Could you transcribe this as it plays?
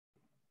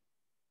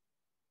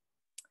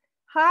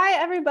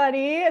Hi,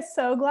 everybody.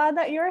 So glad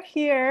that you're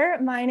here.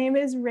 My name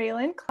is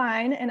Raylan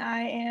Klein, and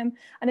I am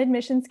an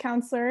admissions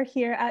counselor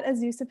here at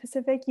Azusa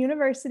Pacific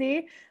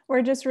University.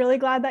 We're just really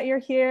glad that you're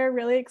here,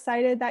 really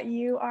excited that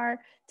you are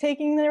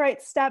taking the right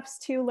steps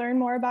to learn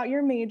more about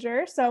your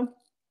major. So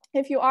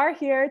if you are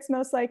here, it's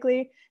most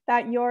likely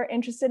that you're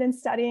interested in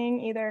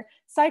studying either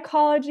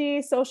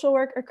psychology, social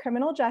work, or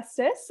criminal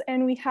justice.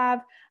 And we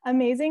have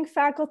amazing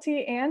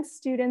faculty and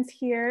students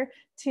here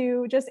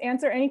to just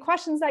answer any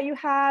questions that you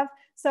have.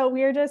 So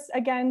we're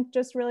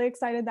just really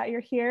excited that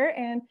you're here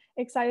and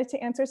excited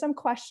to answer some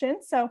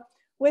questions. So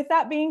with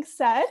that being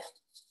said,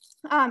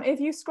 if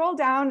you scroll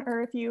down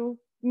or if you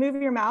move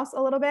your mouse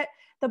a little bit,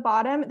 the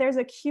bottom, there's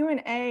a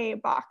Q&A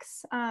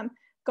box.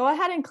 Go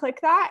ahead and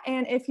click that.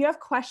 And if you have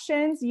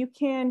questions, you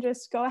can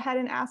just go ahead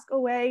and ask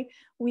away.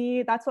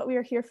 That's what we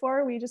are here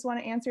for. We just want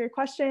to answer your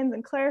questions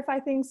and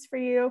clarify things for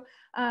you.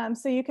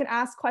 So you can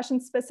ask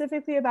questions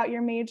specifically about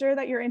your major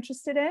that you're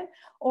interested in,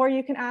 or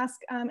you can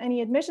ask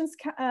any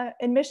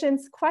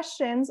admissions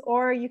questions,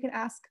 or you can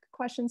ask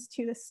questions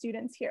to the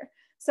students here.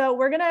 So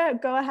we're gonna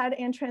go ahead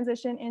and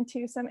transition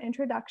into some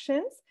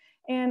introductions.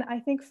 And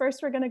I think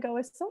first we're gonna go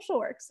with social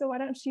work. So why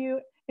don't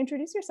you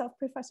introduce yourself,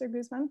 Professor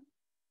Guzman?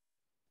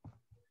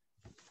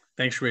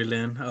 Thanks,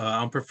 Raylin.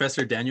 I'm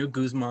Professor Daniel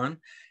Guzman,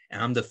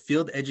 and I'm the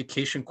Field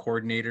Education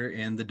Coordinator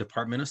in the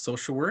Department of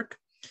Social Work.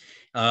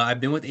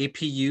 I've been with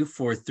APU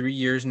for 3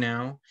 years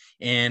now,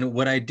 and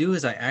what I do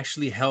is I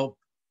actually help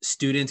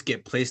students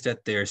get placed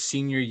at their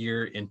senior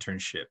year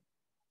internship.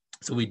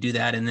 So we do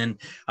that, and then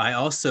I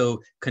also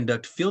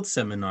conduct field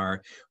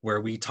seminar where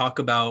we talk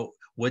about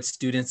what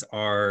students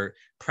are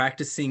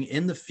practicing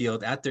in the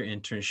field at their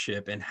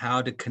internship and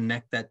how to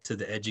connect that to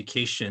the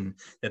education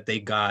that they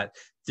got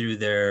through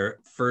their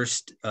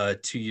first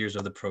 2 years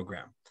of the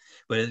program.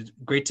 But it's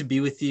great to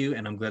be with you,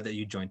 and I'm glad that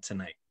you joined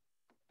tonight.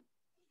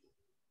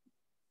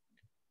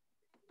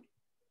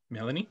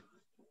 Melanie?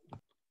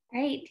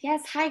 Great.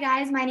 Yes. Hi,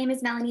 guys. My name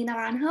is Melanie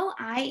Naranjo.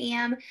 I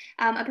am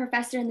a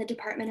professor in the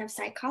Department of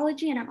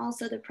Psychology, and I'm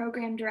also the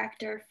program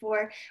director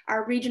for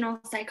our regional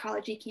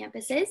psychology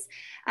campuses.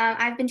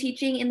 I've been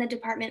teaching in the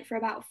department for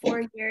about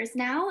 4 years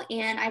now,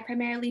 and I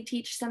primarily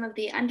teach some of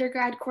the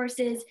undergrad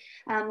courses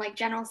like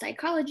general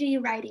psychology,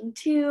 writing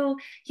 2,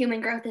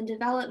 human growth and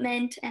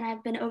development, and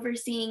I've been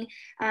overseeing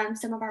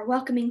some of our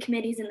welcoming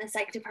committees in the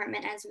psych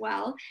department as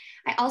well.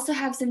 I also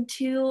have some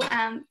 2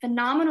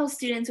 phenomenal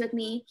students with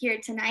me here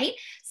tonight.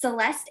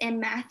 Celeste and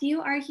Matthew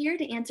are here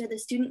to answer the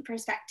student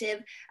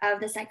perspective of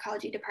the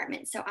psychology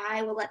department. So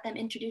I will let them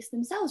introduce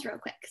themselves real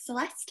quick.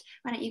 Celeste,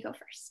 why don't you go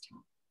first?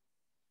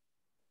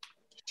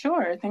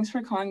 Sure, thanks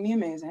for calling me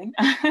amazing.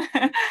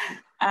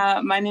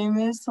 My name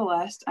is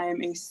Celeste. I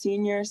am a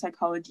senior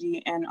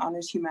psychology and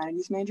honors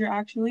humanities major,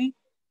 actually.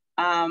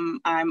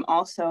 I'm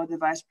also the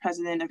vice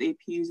president of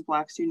APU's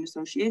Black Student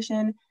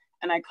Association,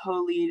 and I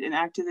co-lead an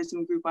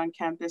activism group on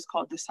campus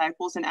called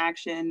Disciples in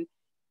Action.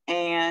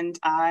 And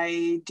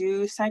I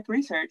do psych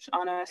research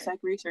on a psych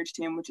research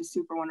team, which is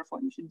super wonderful.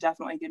 You should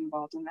definitely get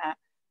involved in that.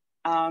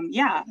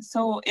 Yeah,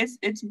 so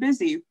it's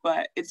busy,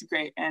 but it's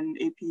great. And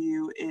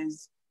APU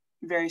is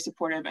very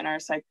supportive, and our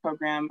psych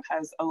program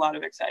has a lot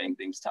of exciting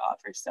things to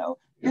offer. So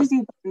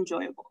busy, but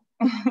enjoyable.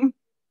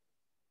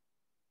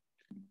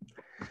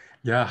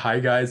 Yeah,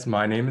 hi guys,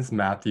 my name is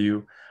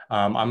Matthew.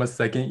 I'm a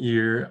second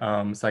year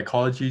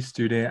psychology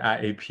student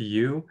at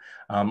APU.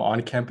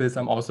 On campus,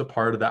 I'm also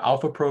part of the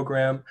Alpha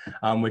program,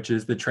 which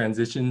is the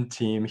transition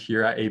team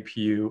here at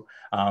APU.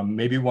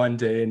 Maybe one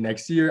day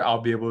next year, I'll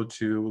be able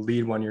to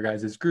lead one of your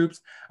guys' groups.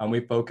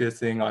 We're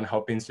focusing on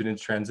helping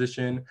students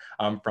transition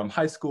from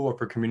high school or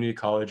for community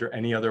college or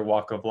any other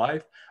walk of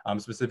life,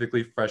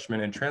 specifically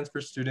freshmen and transfer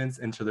students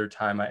into their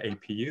time at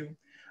APU.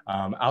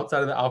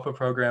 Outside of the Alpha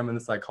program in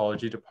the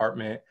psychology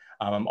department,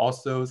 I'm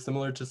also,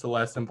 similar to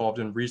Celeste, involved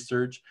in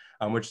research,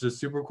 which is a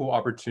super cool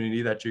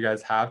opportunity that you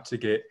guys have to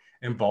get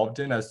involved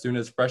in as soon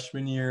as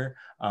freshman year.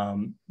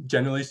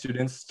 Generally,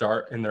 students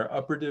start in their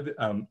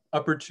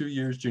upper 2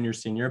 years, junior,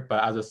 senior,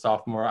 but as a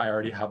sophomore, I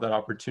already have that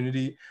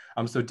opportunity.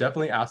 So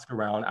definitely ask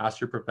around, ask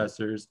your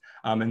professors,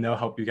 and they'll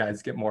help you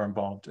guys get more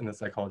involved in the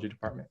psychology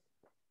department.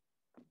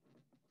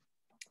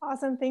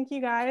 Awesome, thank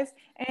you guys.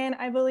 And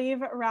I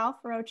believe Ralph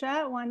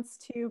Rocha wants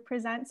to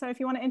present. So if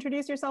you want to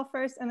introduce yourself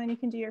first, and then you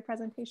can do your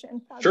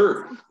presentation.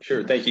 Sure,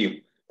 sure, thank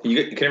you.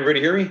 Can everybody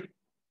hear me?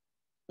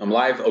 I'm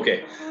live,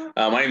 okay.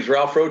 My name is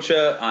Ralph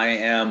Rocha. I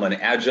am an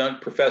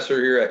adjunct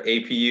professor here at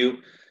APU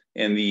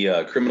in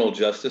the Criminal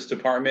Justice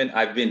Department.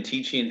 I've been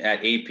teaching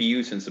at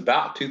APU since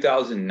about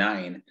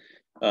 2009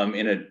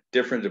 in a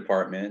different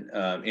department.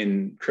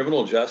 In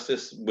criminal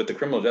justice, with the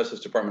Criminal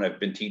Justice Department, I've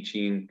been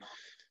teaching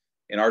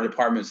in our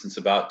department since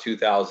about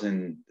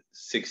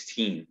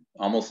 2016,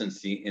 almost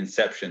since the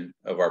inception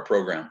of our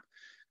program.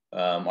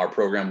 Our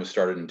program was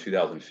started in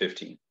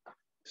 2015.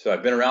 So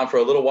I've been around for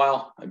a little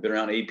while. I've been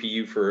around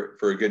APU for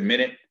a good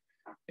minute,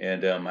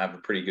 and I have a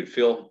pretty good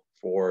feel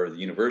for the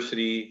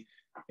university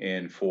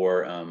and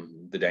for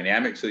the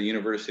dynamics of the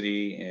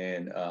university.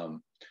 And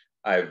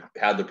I've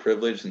had the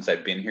privilege since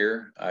I've been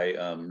here. I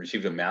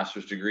received a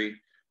master's degree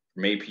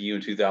from APU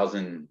in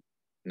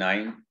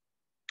 2009.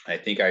 I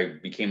think I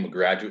became a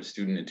graduate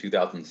student in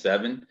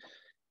 2007.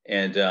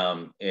 And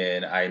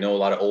I know a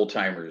lot of old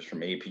timers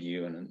from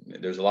APU, and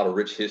there's a lot of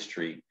rich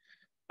history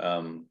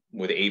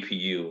with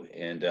APU.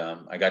 And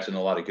I got to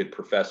know a lot of good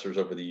professors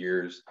over the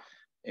years.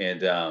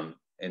 And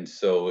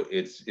so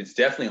it's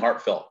definitely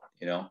heartfelt,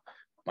 you know,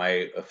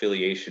 my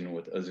affiliation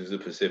with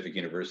Azusa Pacific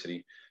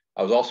University.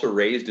 I was also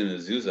raised in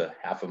Azusa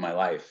half of my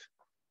life.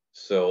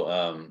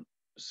 So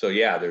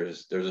yeah,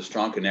 there's a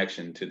strong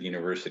connection to the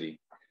university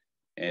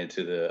and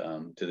to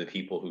the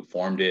people who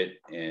formed it.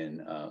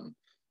 And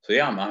so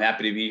yeah, I'm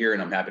happy to be here,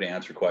 and I'm happy to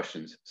answer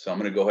questions. So I'm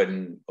going to go ahead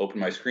and open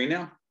my screen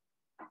now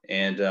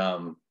and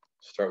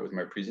start with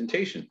my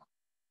presentation.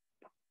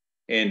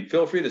 And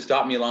feel free to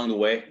stop me along the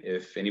way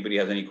if anybody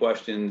has any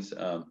questions.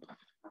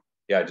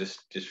 Yeah,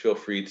 just feel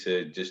free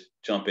to just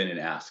jump in and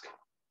ask.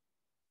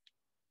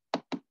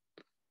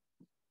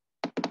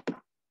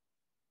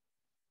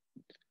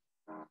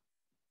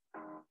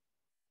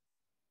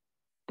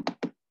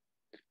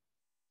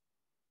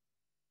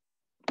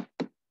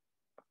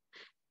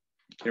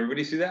 Can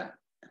everybody see that?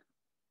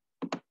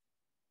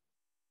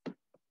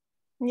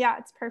 Yeah,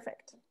 it's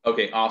perfect.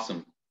 Okay,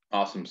 awesome.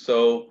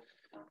 So,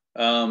 so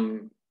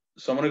I'm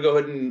going to go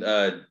ahead and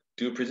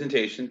do a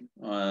presentation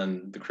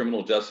on the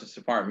Criminal Justice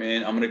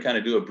Department. I'm going to kind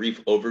of do a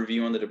brief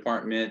overview on the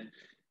department,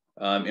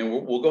 and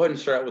we'll go ahead and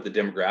start out with the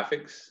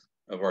demographics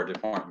of our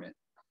department.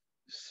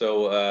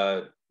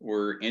 So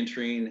we're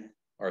entering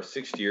our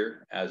 6th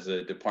year as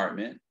a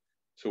department,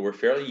 so we're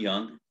fairly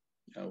young.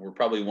 We're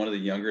probably one of the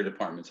younger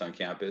departments on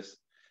campus.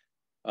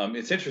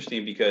 It's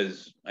interesting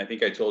because I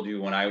think I told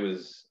you when I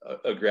was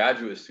a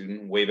graduate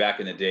student way back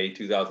in the day,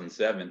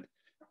 2007,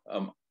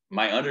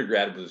 my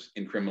undergrad was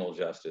in criminal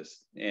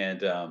justice.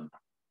 And I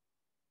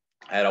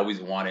had always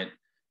hoped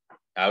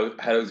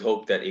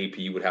that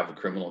APU would have a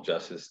criminal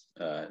justice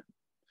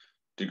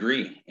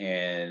degree.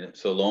 And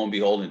so lo and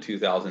behold, in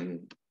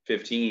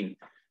 2015,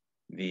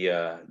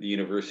 the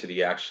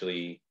university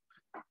actually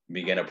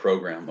began a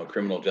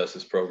criminal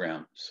justice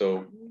program.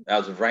 So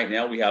as of right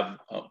now, we have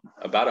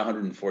about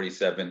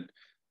 147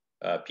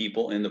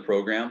 people in the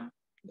program.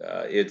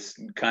 It's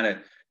kind of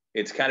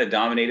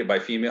dominated by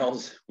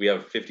females. We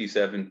have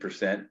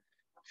 57%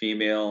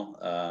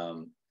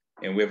 female,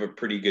 and we have a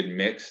pretty good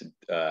mix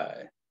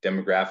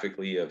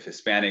demographically of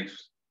Hispanics,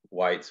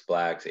 whites,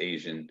 blacks,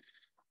 Asian,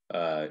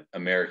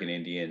 American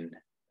Indian,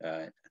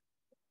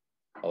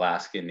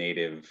 Alaskan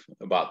Native,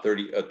 about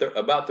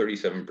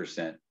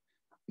 37%.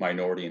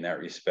 Minority in that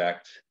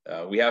respect.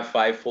 We have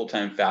 5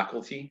 full-time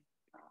faculty,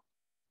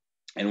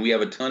 and we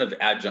have a ton of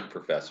adjunct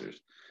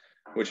professors,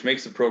 which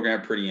makes the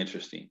program pretty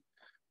interesting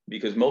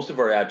because most of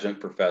our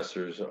adjunct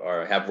professors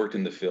have worked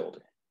in the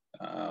field.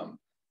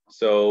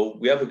 So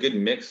we have a good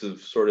mix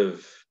of sort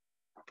of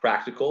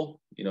practical,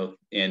 you know,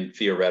 and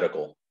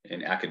theoretical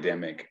and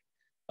academic.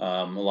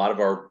 A lot of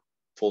our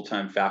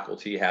full-time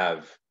faculty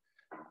have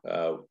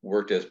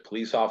worked as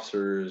police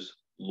officers,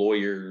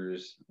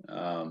 lawyers,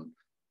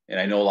 and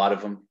I know a lot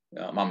of them.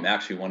 I'm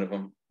actually one of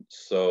them.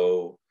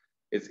 So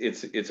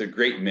it's a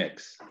great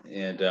mix.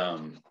 And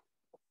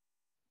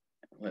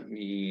let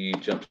me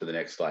jump to the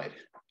next slide.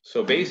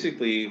 So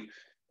basically,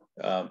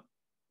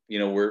 you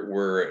know,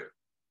 we're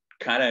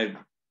kind of,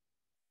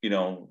 you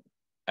know,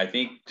 I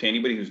think to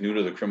anybody who's new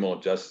to the criminal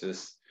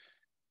justice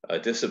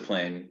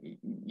discipline,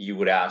 you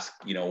would ask,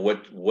 you know,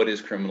 what is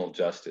criminal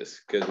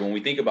justice? Because when we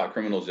think about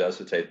criminal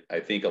justice, I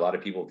think a lot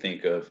of people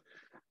think of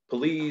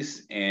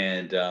police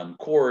and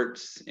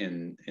courts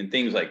and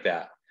things like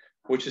that,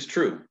 which is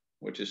true.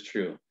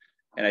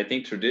 And I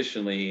think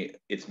traditionally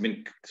it's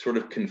been sort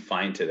of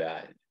confined to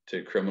that,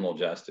 to criminal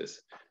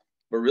justice.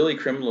 But really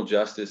criminal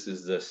justice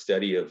is the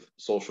study of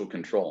social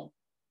control.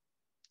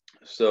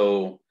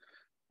 So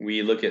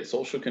we look at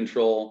social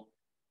control,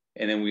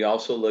 and then we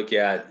also look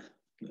at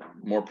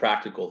more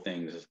practical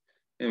things.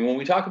 And when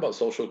we talk about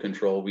social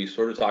control,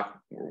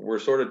 we're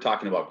sort of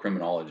talking about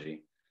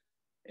criminology,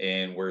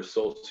 and where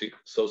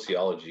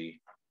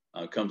sociology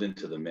comes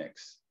into the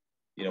mix.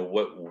 You know,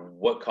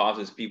 what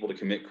causes people to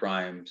commit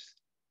crimes,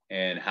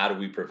 and how do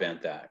we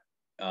prevent that?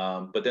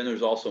 But then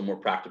there's also a more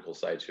practical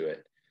side to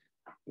it,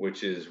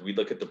 which is we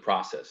look at the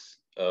process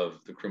of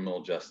the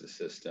criminal justice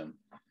system.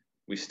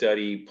 We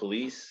study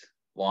police,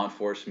 law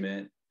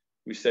enforcement,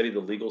 we study the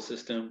legal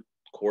system,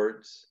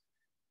 courts,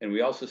 and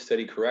we also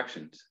study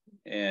corrections.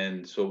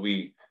 And so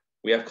we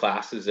have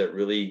classes that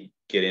really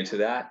get into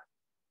that.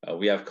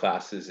 We have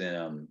classes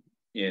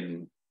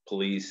in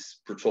police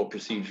patrol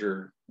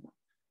procedure,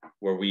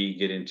 where we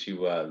get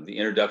into the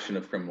introduction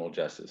of criminal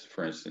justice,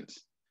 for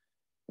instance,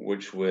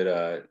 which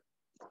would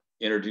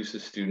introduce a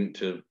student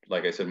to,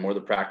 like I said, more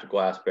the practical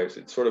aspects.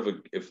 It's sort of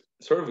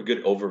a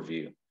good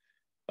overview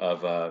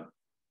of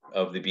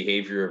the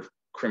behavior of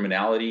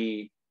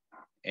criminality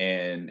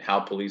and how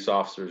police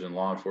officers and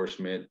law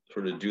enforcement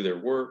sort of do their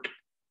work.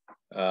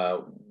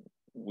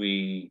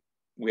 We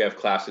have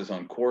classes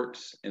on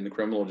courts in the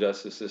criminal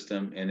justice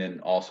system, and then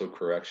also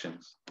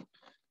corrections.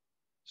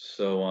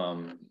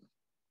 So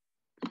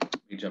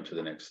we jump to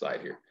the next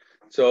slide here.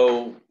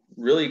 So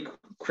really,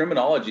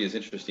 criminology is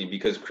interesting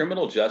because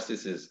criminal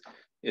justice is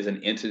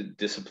an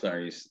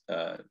interdisciplinary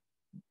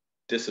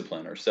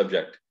discipline or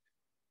subject.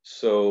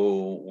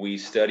 So we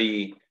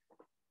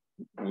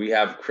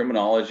have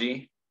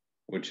criminology,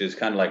 which is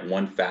kind of like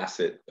one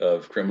facet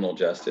of criminal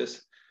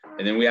justice.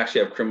 And then we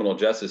actually have criminal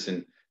justice.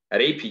 And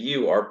at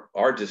APU,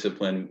 our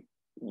discipline,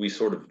 we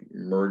sort of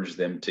merge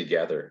them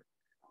together.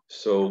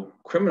 So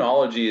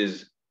criminology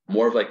is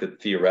more of like the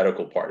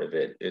theoretical part of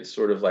it. It's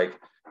sort of like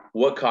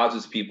what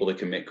causes people to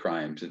commit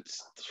crimes.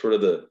 It's sort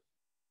of the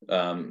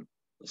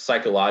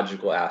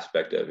psychological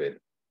aspect of it.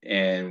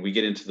 And we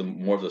get into the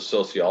more of the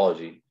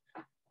sociology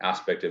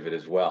aspect of it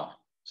as well.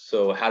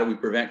 So how do we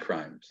prevent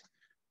crimes?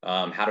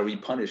 How do we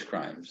punish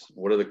crimes?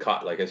 What are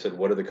like I said,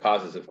 what are the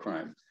causes of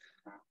crime?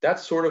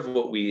 That's sort of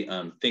what we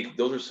think.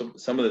 Those are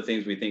some of the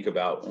things we think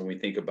about when we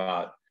think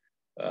about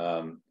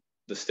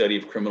the study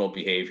of criminal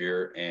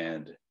behavior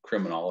and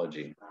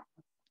criminology.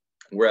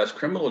 Whereas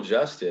criminal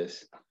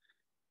justice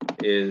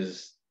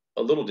is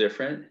a little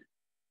different,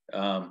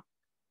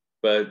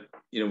 but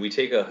we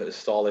take a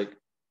historic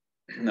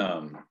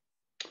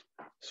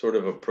sort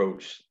of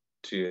approach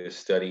to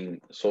studying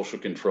social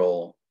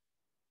control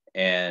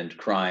and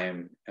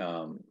crime.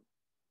 A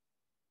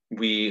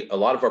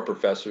lot of our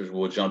professors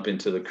will jump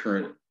into the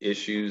current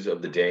issues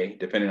of the day,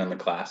 depending on the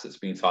class that's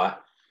being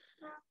taught.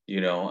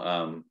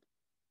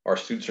 Our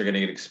students are going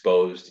to get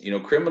exposed.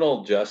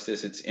 Criminal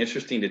justice, it's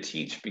interesting to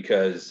teach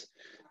because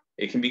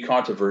it can be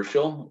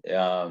controversial.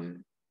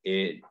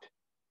 It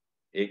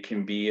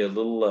can be a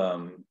little,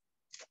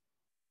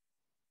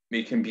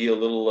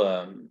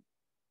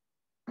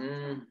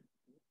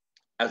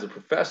 as a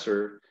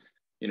professor,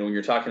 when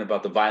you're talking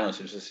about the violence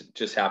that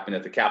just happened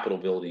at the Capitol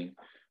building,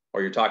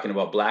 or you're talking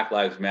about Black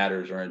Lives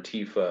Matters or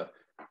Antifa,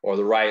 or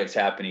the riots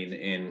happening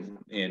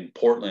in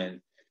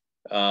Portland,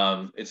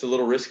 it's a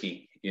little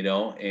risky,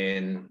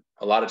 and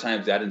a lot of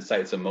times that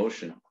incites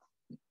emotion,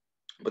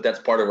 but that's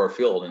part of our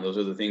field. And those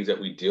are the things that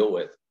we deal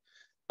with.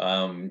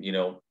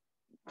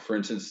 For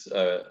instance,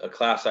 a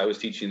class I was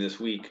teaching this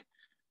week,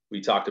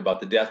 we talked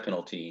about the death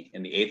penalty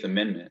and the 8th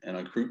Amendment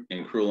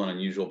and cruel and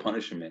unusual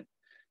punishment.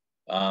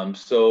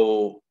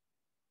 So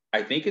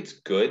I think it's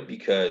good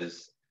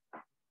because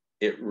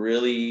it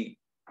really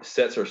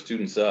sets our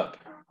students up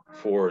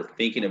for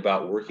thinking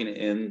about working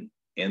in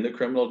the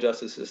criminal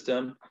justice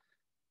system.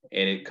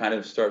 And it kind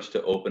of starts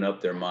to open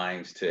up their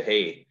minds to,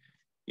 hey,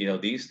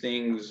 these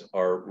things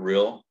are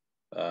real.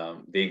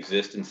 They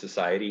exist in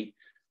society.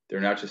 They're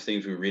not just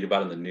things we read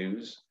about in the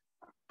news.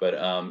 But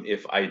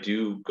if I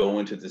do go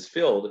into this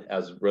field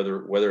as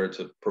whether it's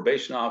a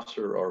probation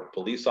officer or a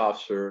police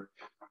officer,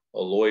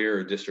 a lawyer,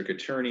 a district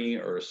attorney,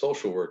 or a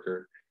social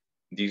worker,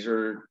 these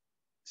are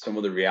some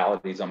of the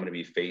realities I'm going to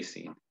be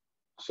facing.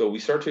 So we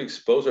start to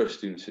expose our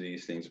students to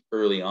these things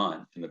early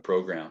on in the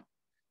program.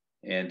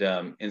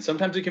 And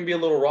sometimes it can be a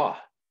little raw.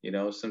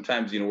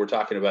 Sometimes, we're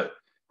talking about,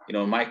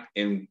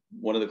 in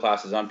one of the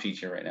classes I'm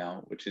teaching right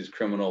now, which is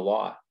criminal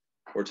law,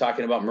 we're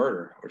talking about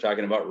murder. We're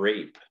talking about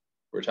rape.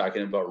 We're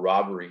talking about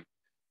robbery.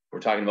 We're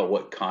talking about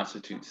what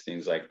constitutes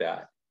things like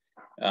that.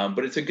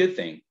 But it's a good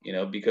thing,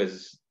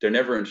 because they're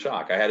never in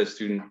shock. I had a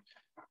student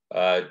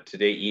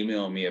today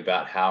email me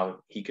about how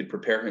he could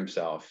prepare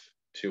himself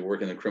to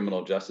work in the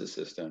criminal justice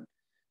system.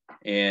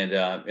 And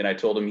I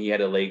told him he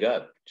had a leg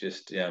up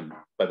just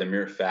by the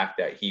mere fact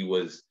that he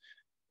was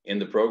in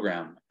the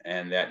program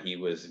and that he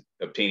was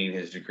obtaining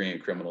his degree in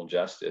criminal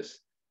justice,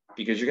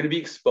 because you're going to be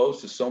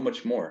exposed to so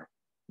much more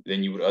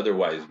than you would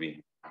otherwise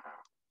be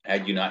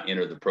had you not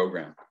entered the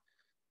program.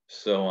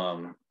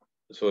 So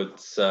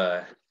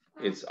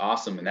it's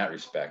awesome in that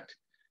respect.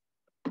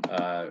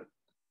 Let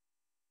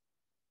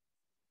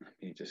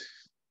me just.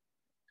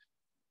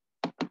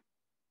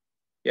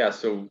 Yeah,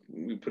 so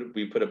we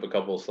put up a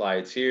couple of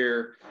slides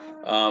here.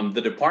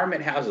 The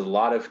department has a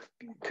lot of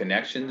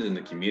connections in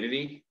the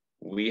community.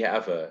 We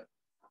have a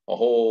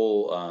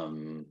whole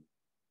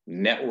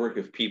network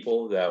of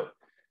people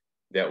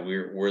that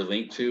we're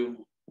linked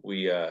to.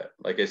 We,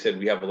 like I said,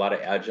 we have a lot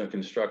of adjunct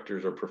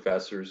instructors or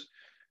professors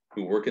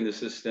who work in the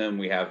system.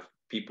 We have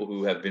people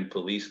who have been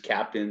police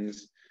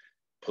captains,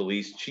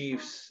 police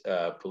chiefs,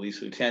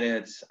 police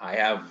lieutenants. I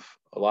have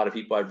a lot of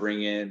people I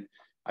bring in.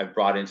 I've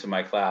brought into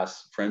my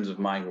class friends of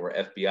mine who are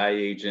FBI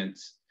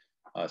agents,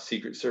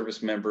 Secret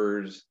Service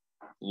members,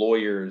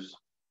 lawyers.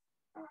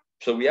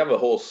 So we have a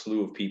whole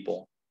slew of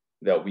people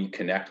that we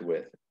connect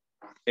with.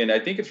 And I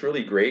think it's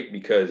really great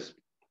because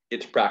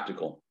it's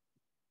practical.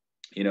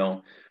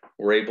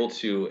 We're able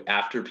to,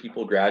 after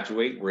people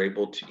graduate, we're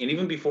able to, and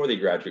even before they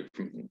graduate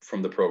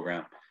from the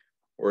program,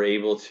 we're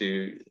able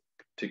to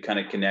kind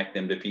of connect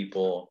them to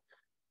people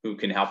who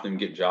can help them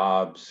get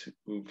jobs,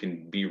 who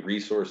can be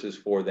resources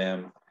for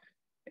them.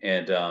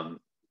 And and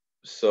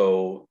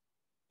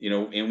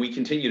we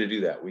continue to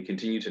do that. We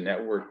continue to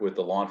network with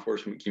the law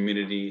enforcement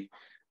community.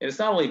 And it's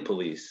not only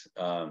police,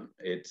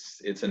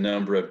 it's a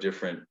number of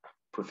different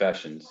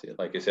professions.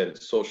 Like I said,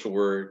 it's social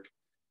work,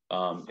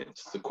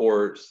 it's the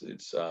courts,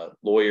 it's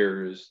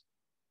lawyers,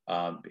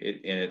 and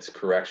its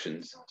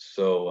corrections.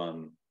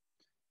 So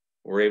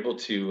we're able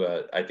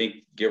to, I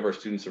think, give our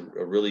students a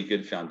really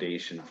good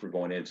foundation for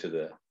going into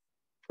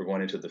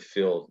the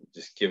field,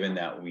 just given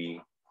that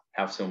we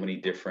have so many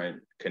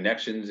different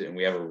connections and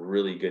we have a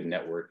really good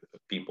network of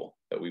people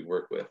that we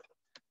work with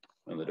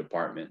in the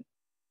department.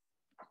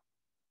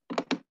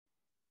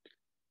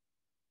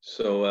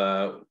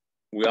 So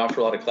we offer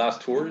a lot of class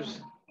tours,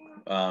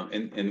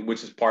 and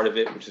which is part of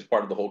it, which is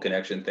part of the whole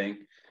connection thing.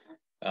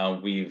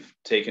 We've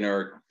taken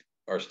our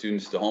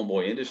students to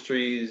Homeboy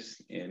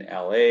Industries in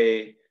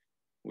LA.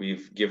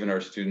 We've given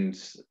our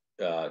students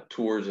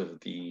tours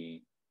of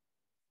the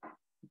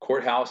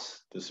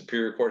courthouse, the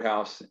Superior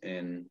Courthouse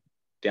in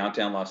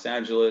downtown Los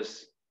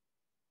Angeles,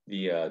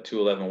 the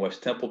 211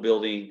 West Temple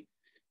building.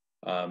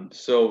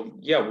 So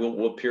yeah,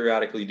 we'll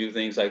periodically do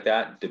things like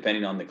that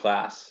depending on the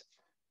class.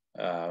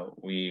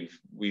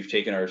 We've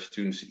taken our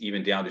students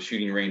even down to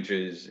shooting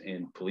ranges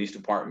in police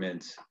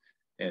departments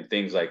and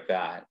things like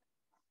that.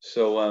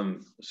 So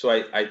so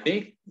I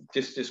think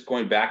just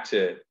going back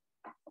to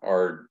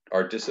our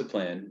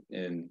discipline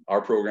in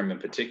our program in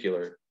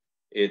particular,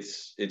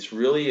 it's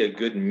really a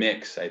good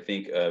mix, I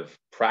think, of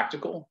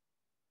practical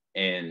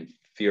and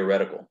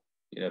theoretical.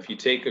 You know, if you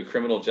take a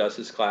criminal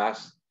justice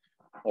class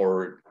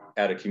or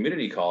at a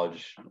community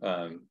college,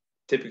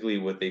 typically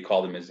what they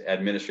call them is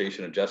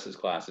administration of justice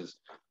classes,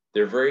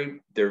 they're very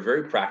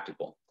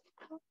practical.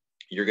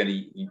 You're going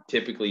to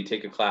typically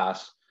take a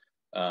class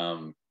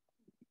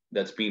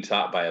that's being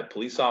taught by a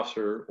police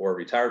officer or a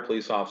retired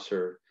police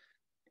officer,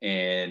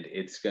 and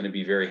it's going to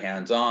be very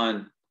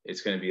hands-on.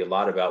 It's going to be a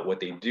lot about what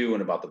they do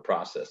and about the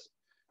process.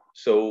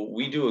 So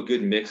we do a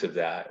good mix of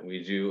that.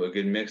 We do a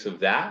good mix of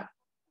that,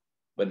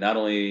 but not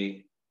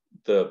only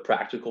the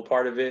practical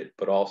part of it,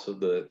 but also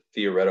the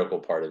theoretical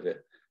part of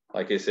it.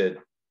 Like I said,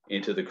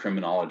 into the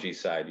criminology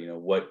side, you know,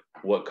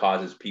 what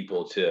causes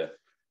people to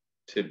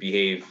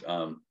behave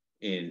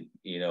in,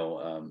 you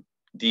know,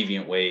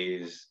 deviant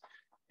ways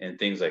and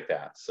things like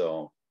that.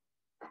 So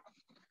I'm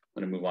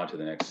going to move on to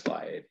the next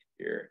slide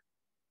here.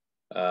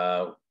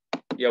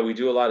 Yeah, we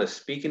do a lot of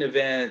speaking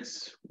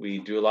events. We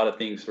do a lot of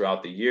things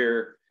throughout the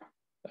year.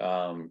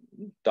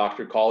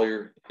 Dr.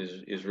 Collier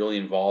is really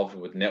involved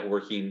with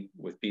networking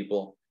with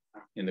people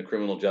in the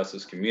criminal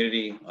justice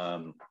community.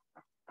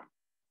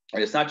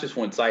 And it's not just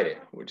one-sided,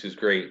 which is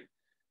great.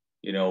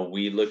 You know,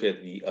 we look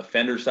at the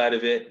offender side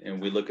of it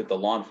and we look at the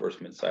law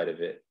enforcement side of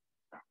it.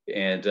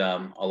 And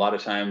a lot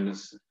of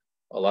times,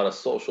 a lot of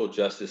social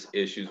justice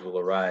issues will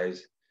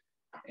arise,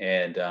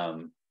 and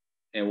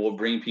we'll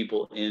bring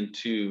people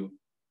into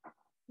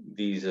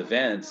these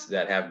events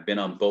that have been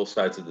on both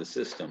sides of the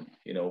system.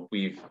 You know,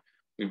 we've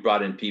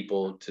brought in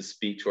people to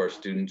speak to our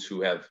students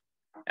who have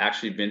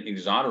actually been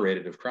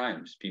exonerated of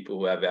crimes, people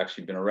who have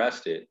actually been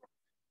arrested.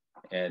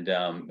 And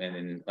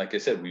then, like I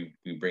said, we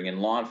bring in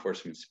law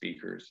enforcement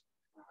speakers.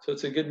 So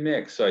it's a good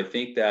mix. So I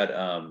think that,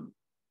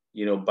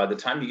 you know, by the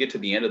time you get to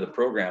the end of the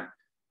program,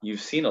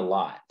 you've seen a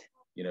lot.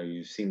 You know,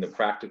 you've seen the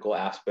practical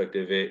aspect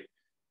of it.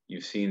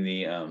 You've seen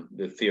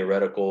the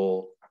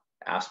theoretical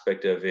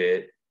aspect of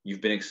it.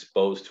 You've been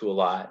exposed to a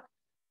lot,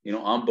 you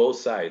know, on both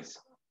sides.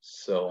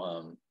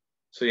 So,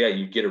 so yeah,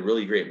 you get a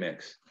really great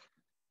mix.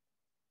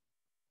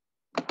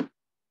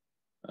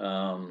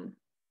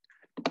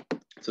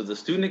 So the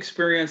student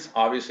experience,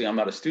 obviously I'm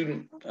not a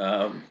student.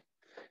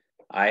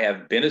 I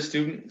have been a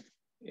student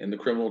in the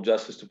criminal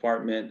justice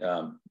department,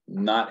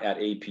 not at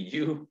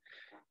APU.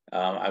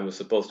 I was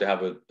supposed to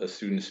have a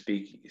student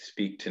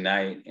speak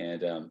tonight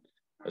and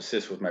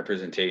assist with my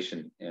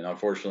presentation. And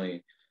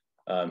unfortunately,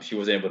 she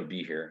wasn't able to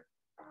be here.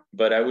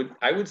 But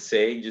I would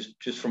say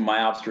just from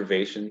my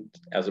observation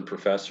as a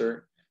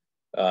professor,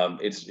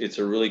 it's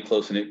a really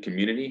close-knit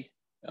community.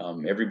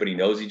 Everybody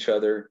knows each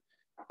other.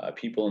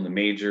 People in the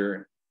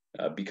major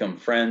become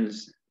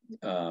friends,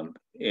 and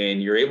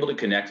you're able to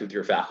connect with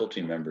your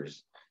faculty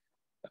members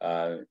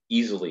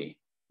easily.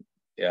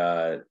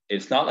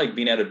 It's not like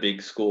being at a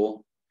big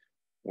school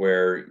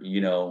where,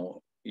 you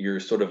know, you're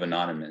sort of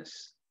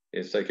anonymous.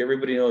 It's like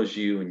everybody knows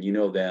you and you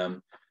know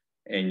them,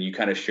 and you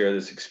kind of share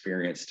this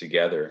experience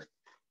together.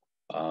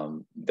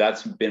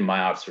 That's been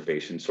my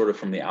observation, sort of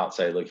from the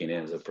outside looking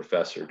in as a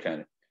professor,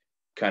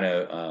 kind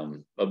of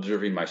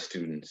observing my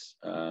students.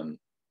 We're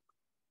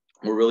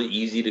really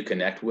easy to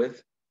connect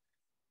with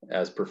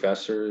as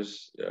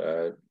professors.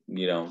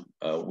 You know,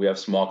 we have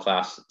small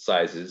class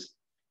sizes.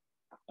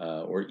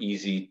 We're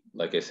easy,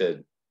 like I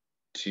said,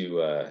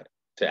 to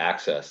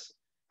access,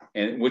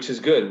 and which is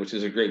good, which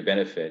is a great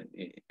benefit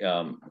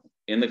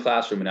in the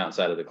classroom and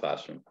outside of the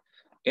classroom.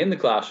 In the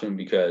classroom,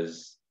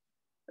 because,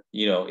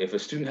 you know, if a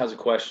student has a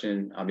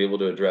question, I'm able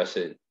to address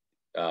it,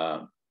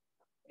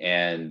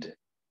 and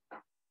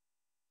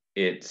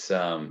it's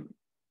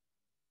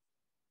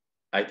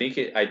I think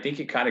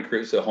it kind of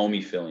creates a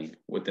homey feeling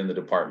within the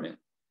department.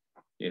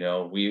 You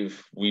know,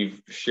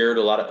 we've shared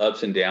a lot of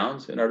ups and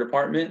downs in our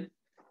department,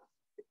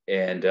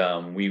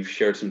 and we've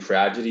shared some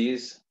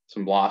tragedies,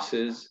 some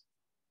losses,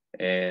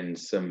 and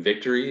some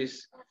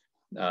victories.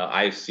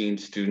 I've seen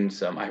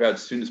students. I've had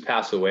students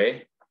pass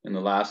away in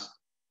the last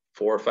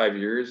 4 or 5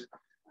 years.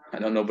 I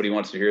know nobody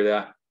wants to hear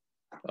that.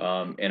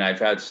 And I've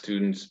had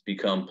students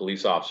become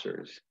police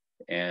officers.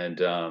 And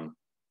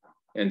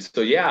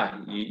so, yeah,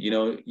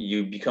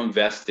 you become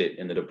vested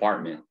in the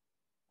department.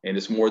 And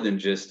it's more than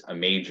just a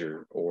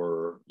major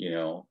or,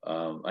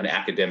 an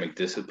academic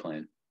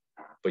discipline,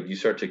 but you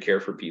start to care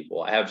for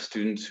people. I have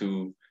students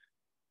who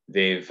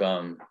they've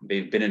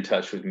been in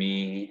touch with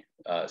me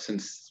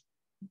since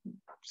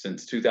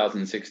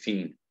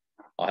 2016.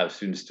 I'll have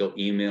students still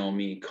email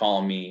me,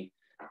 call me,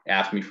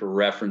 ask me for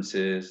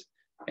references,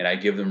 and I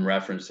give them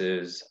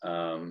references.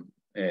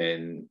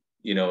 And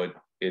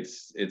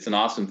it's an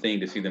awesome thing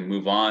to see them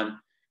move on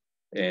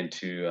and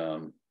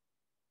to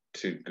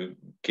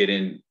get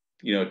in,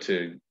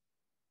 to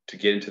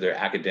get into their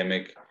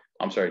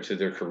to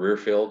their career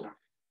field,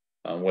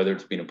 whether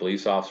it's being a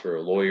police officer, or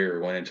a lawyer,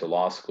 or went into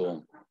law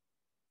school.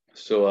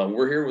 So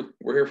we're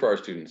here for our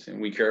students,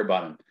 and we care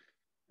about them.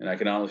 And I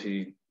can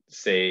honestly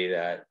say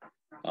that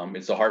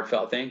it's a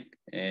heartfelt thing,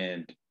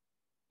 and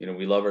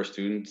we love our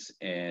students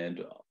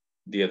and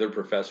the other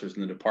professors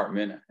in the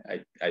department.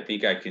 I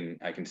think I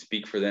can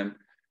speak for them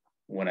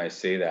when I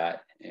say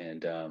that.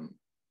 And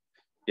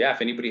yeah,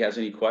 if anybody has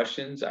any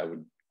questions,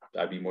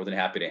 I'd be more than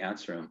happy to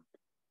answer them.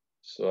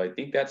 So I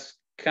think that's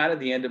kind of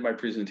the end of my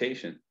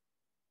presentation.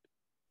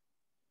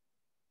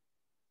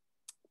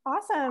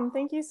 Awesome.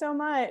 Thank you so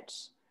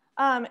much.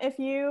 If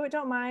you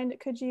don't mind,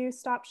 could you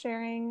stop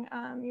sharing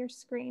your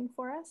screen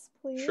for us,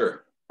 please?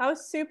 Sure. That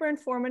was super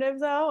informative,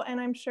 though, and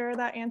I'm sure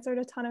that answered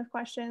a ton of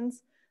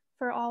questions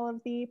for all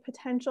of the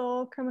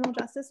potential criminal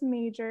justice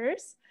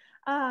majors.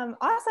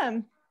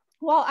 Awesome.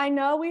 Well, I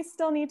know we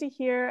still need to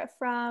hear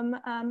from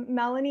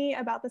Melanie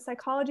about the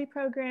psychology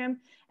program,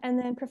 and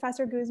then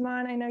Professor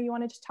Guzman, I know you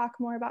wanted to talk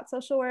more about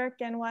social work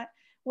and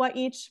what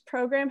each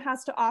program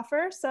has to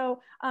offer.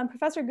 So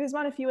Professor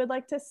Guzman, if you would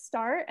like to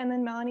start, and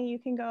then Melanie, you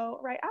can go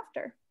right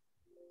after.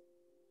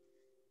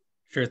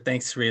 Sure,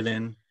 thanks,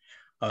 Raylin.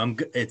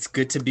 It's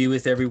good to be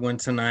with everyone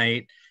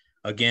tonight.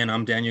 Again,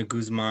 I'm Daniel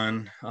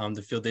Guzman. I'm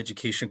the Field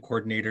Education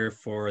Coordinator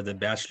for the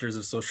Bachelor's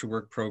of Social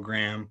Work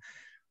program.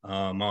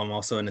 I'm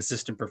also an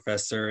assistant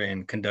professor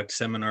and conduct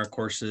seminar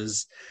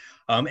courses.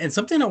 And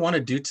something I want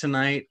to do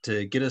tonight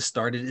to get us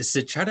started is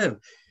to try to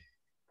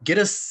get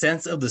a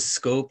sense of the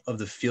scope of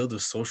the field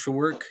of social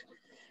work,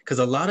 because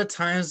a lot of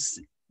times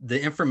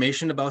the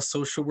information about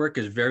social work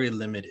is very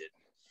limited.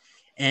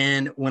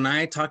 And when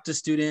I talk to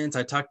students,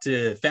 I talk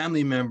to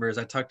family members,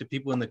 I talk to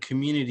people in the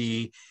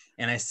community,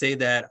 and I say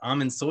that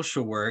I'm in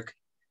social work,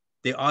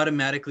 they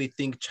automatically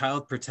think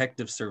child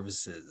protective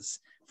services,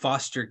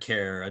 foster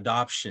care,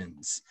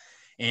 adoptions.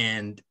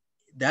 And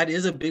that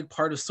is a big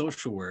part of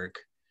social work,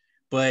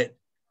 but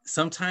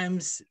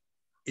sometimes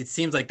it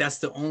seems like that's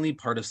the only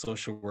part of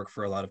social work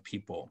for a lot of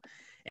people.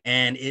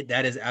 And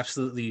that is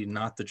absolutely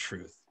not the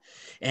truth.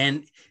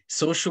 And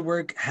social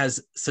work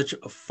has such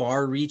a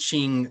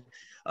far-reaching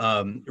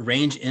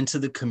range into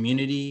the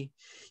community.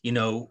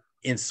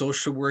 In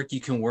social work,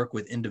 you can work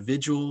with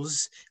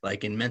individuals,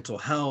 like in mental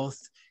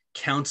health,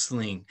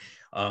 counseling.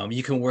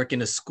 You can work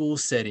in a school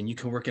setting, you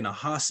can work in a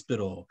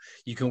hospital,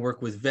 you can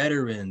work with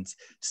veterans,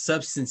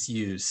 substance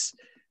use,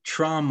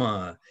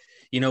 trauma.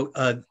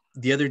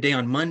 The other day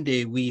on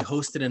Monday, we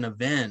hosted an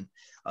event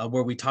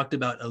where we talked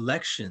about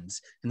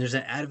elections, and there's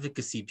an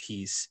advocacy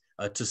piece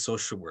to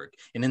social work.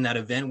 And in that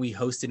event we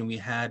hosted, and we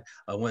had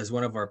as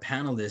one of our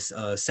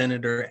panelists,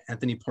 Senator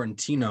Anthony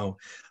Portantino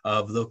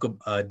of local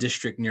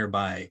district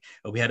nearby.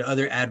 We had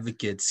other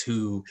advocates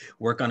who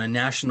work on a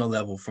national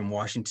level from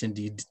Washington,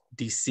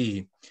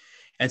 D.C.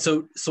 And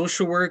so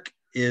social work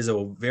is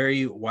a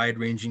very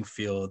wide-ranging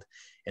field,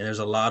 and there's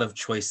a lot of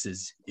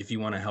choices if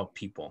you want to help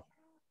people.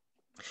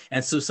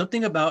 And so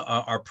something about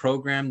our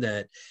program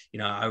that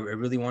I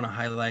really want to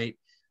highlight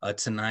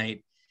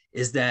tonight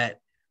is that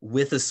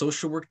with a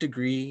social work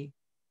degree,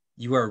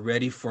 you are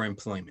ready for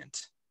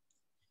employment.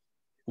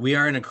 We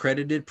are an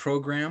accredited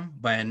program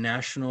by a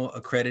national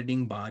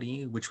accrediting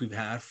body, which we've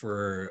had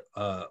for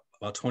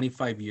about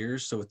 25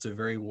 years. So it's a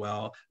very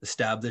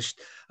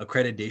well-established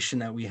accreditation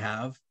that we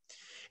have.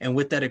 And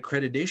with that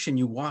accreditation,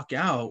 you walk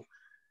out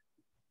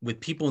with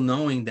people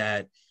knowing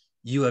that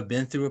you have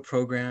been through a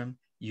program,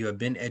 you have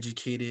been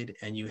educated,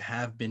 and you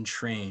have been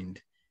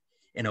trained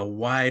in a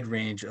wide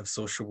range of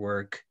social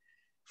work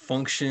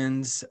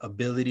functions,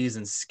 abilities,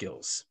 and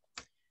skills.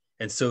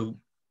 And so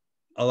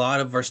a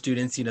lot of our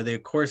students, they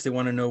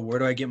want to know, where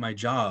do I get my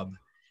job?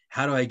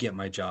 How do I get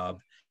my job?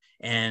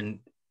 And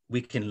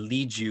we can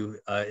lead you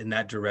in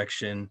that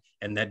direction.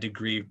 And that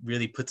degree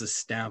really puts a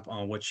stamp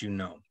on what you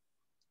know.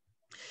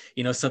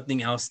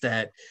 Something else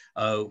that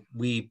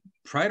we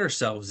pride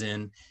ourselves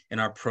in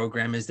our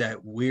program is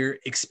that we're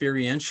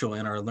experiential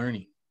in our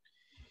learning.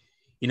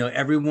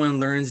 Everyone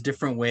learns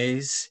different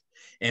ways,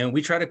 and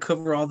we try to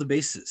cover all the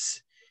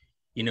bases.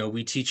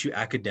 We teach you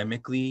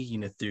academically,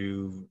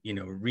 through,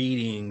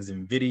 readings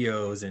and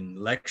videos and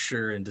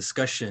lecture and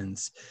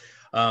discussions.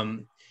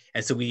 And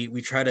so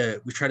we try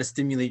to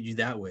stimulate you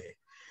that way.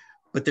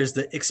 But there's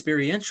the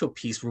experiential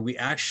piece where we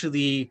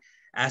actually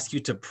ask you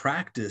to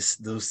practice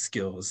those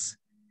skills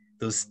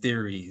those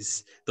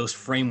theories, those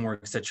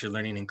frameworks that you're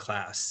learning in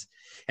class.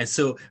 And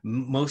so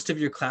most of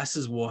your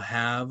classes will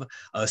have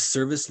a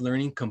service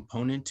learning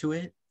component to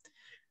it.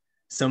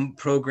 Some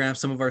programs,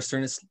 some of our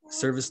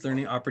service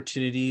learning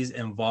opportunities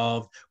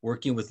involve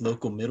working with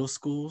local middle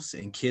schools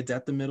and kids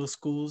at the middle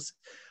schools.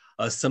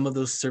 Some of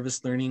those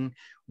service learning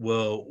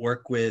will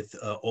work with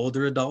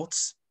older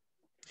adults.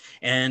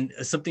 And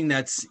something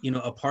that's, you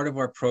know, a part of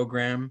our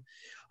program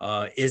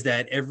is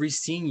that every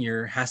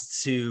senior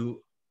has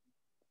to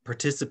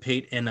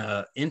participate in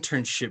an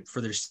internship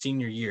for their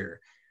senior year,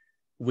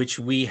 which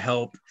we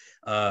help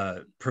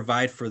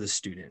provide for the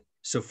student.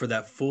 So for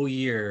that full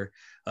year,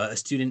 a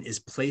student is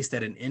placed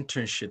at an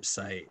internship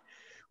site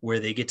where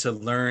they get to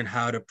learn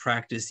how to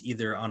practice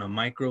either on a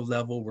micro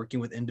level, working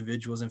with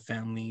individuals and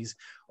families,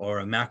 or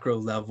a macro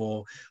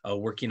level,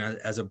 working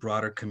as a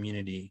broader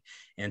community.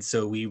 And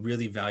so we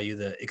really value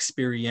the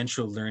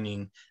experiential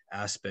learning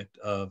aspect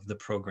of the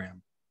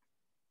program.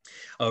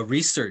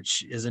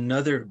 Research is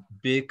another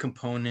big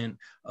component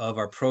of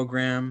our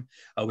program.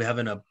 We have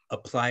an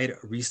applied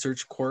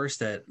research course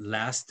that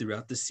lasts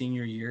throughout the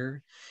senior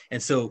year.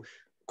 And so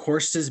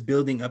courses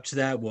building up to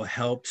that will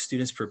help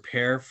students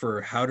prepare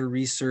for how to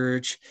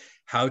research,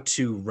 how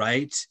to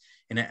write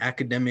in an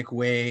academic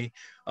way,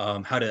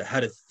 how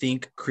to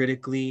think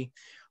critically.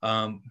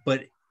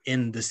 But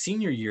in the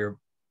senior year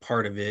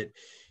part of it,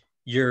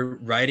 you're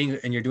writing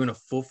and you're doing a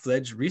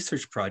full-fledged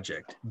research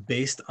project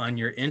based on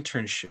your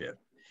internship.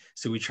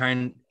 So we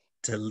try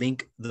to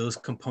link those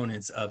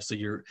components up so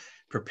you're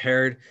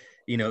prepared,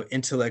 you know,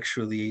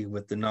 intellectually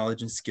with the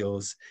knowledge and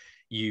skills.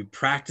 You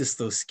practice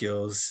those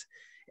skills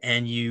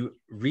and you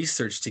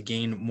research to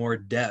gain more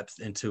depth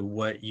into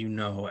what you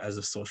know as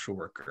a social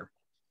worker.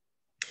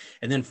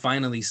 And then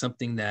finally,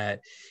 something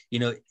that, you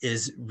know,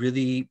 is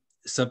really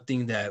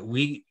something that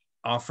we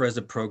offer as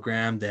a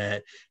program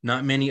that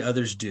not many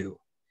others do.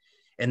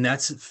 And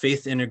that's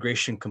faith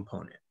integration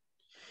component.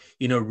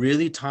 You know,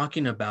 really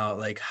talking about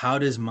like, how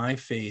does my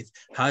faith,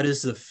 how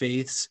does the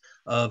faiths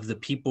of the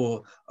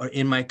people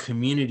in my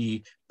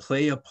community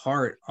play a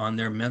part on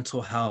their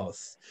mental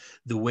health,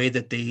 the way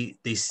that they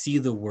see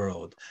the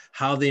world,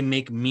 how they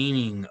make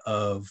meaning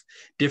of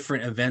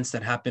different events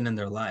that happen in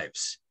their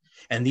lives.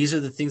 And these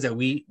are the things that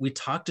we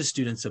talk to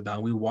students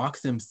about. We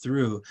walk them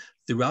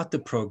throughout the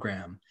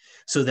program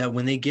so that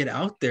when they get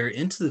out there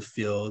into the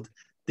field,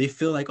 they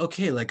feel like,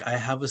 okay, like I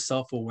have a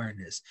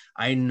self-awareness.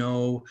 I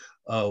know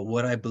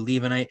what I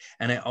believe, and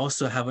I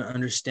also have an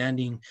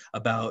understanding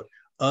about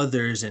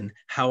others and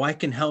how I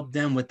can help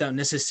them without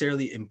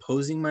necessarily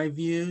imposing my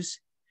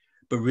views,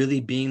 but really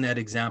being that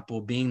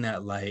example, being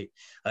that light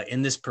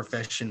in this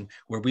profession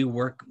where we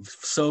work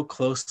so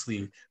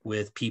closely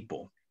with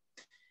people.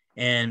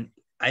 And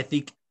I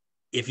think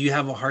if you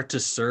have a heart to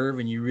serve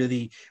and you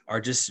really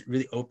are just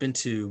really open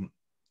to,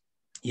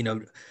 you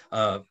know,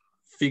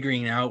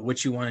 figuring out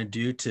what you want to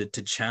do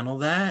to channel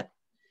that,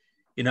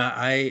 you know,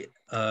 I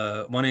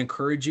want to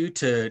encourage you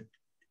to,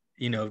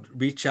 you know,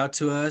 reach out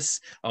to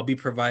us. I'll be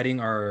providing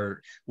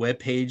our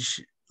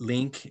webpage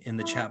link in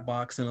the chat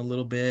box in a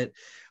little bit,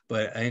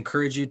 but I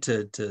encourage you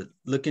to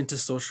look into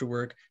social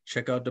work,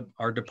 check out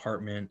our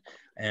department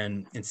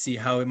and see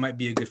how it might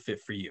be a good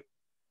fit for you.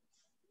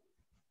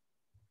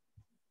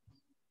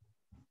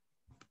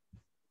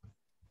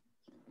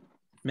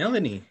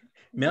 Melanie,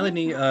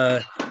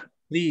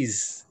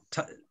 please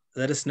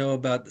let us know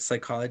about the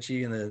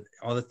psychology and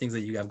all the things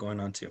that you have going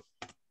on too.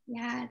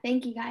 Yeah,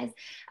 thank you guys.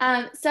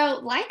 So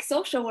like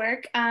social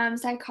work,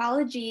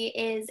 psychology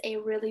is a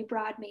really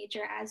broad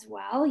major as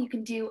well. You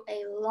can do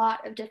a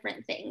lot of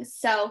different things.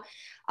 So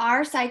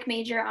our psych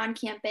major on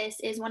campus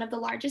is one of the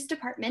largest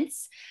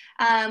departments.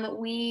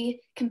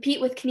 We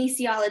compete with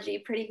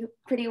kinesiology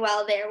pretty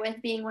well there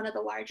with being one of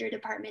the larger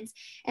departments.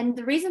 And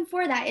the reason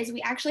for that is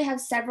we actually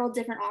have several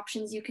different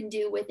options you can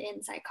do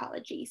within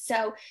psychology.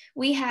 So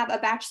we have a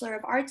Bachelor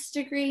of Arts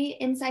degree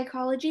in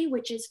psychology,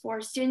 which is for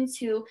students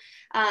who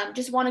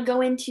just want to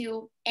go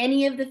into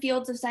any of the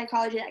fields of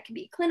psychology. That can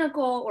be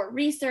clinical or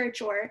research,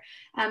 or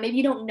maybe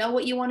you don't know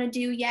what you want to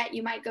do yet,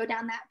 you might go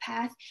down that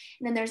path.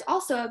 And then there's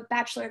also a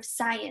Bachelor of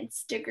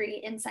Science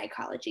degree in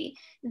psychology.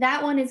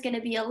 That one is going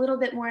to be a little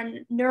bit more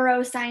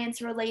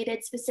neuroscience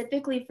related,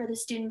 specifically for the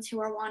students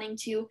who are wanting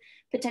to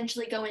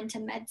potentially go into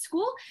med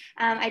school.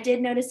 I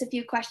did notice a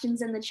few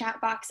questions in the chat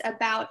box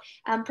about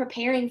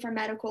preparing for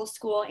medical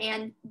school,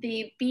 and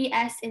the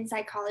BS in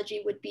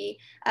psychology would be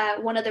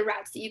one of the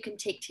routes that you can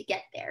take to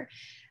get there.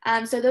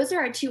 So those are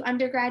our 2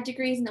 undergrad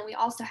degrees, and then we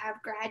also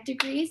have grad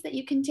degrees that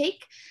you can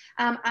take.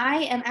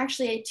 I am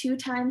actually a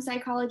 2-time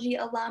psychology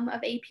alum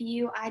of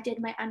APU. I did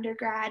my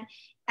undergrad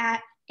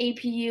at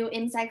APU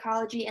in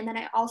psychology, and then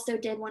I also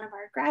did one of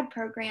our grad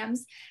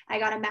programs. I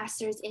got a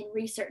master's in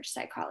research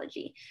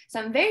psychology.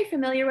 So I'm very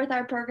familiar with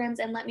our programs,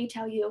 and let me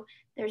tell you,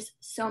 there's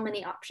so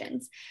many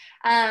options.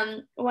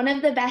 One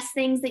of the best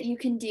things that you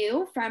can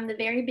do from the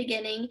very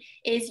beginning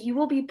is you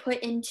will be put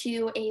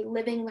into a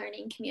living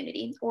learning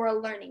community or a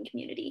learning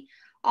community.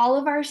 All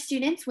of our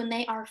students, when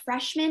they are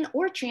freshmen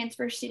or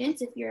transfer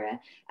students, if you're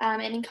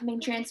an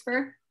incoming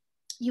transfer,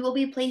 you will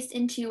be placed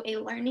into a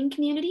learning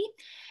community.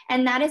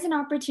 And that is an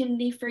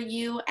opportunity for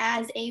you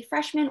as a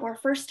freshman or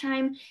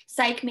first-time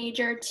psych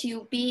major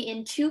to be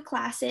in 2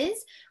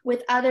 classes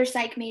with other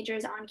psych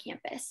majors on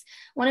campus.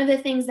 One of the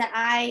things that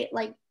I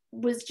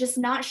was just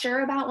not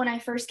sure about when I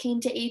first came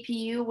to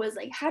APU was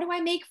like, how do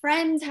I make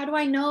friends? How do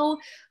I know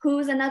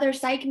who's another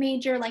psych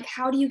major? Like,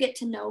 how do you get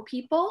to know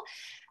people?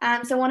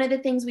 So one of the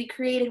things we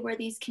created were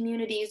these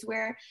communities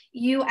where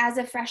you as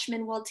a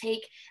freshman will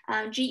take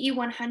GE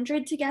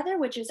 100 together,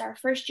 which is our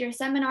first year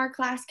seminar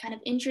class, kind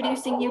of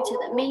introducing you to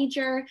the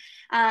major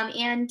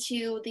and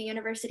to the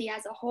university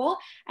as a whole.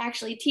 I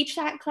actually teach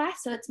that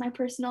class, so it's my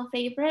personal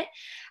favorite.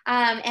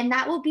 And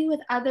that will be with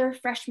other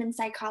freshman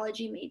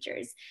psychology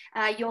majors.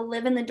 You'll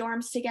live in the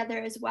dorms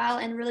together as well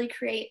and really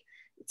create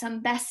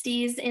some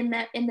besties in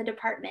the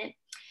department.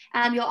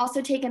 You'll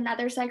also take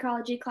another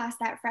psychology class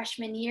that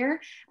freshman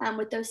year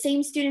with those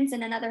same students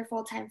and another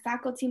full-time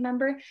faculty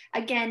member,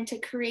 again, to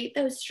create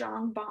those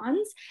strong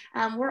bonds.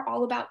 We're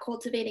all about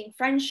cultivating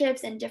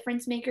friendships and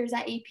difference makers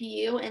at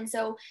APU. And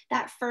so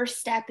that first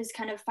step is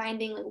kind of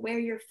finding where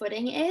your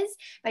footing is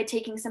by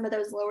taking some of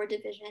those lower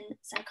division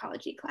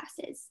psychology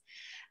classes.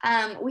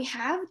 We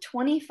have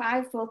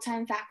 25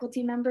 full-time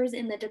faculty members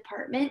in the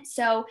department.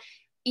 So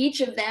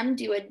each of them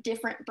do a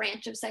different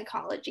branch of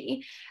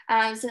psychology.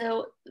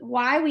 So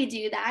why we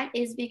do that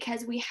is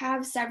because we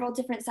have several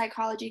different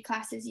psychology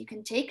classes you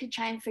can take to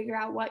try and figure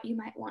out what you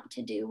might want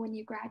to do when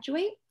you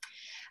graduate.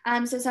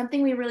 So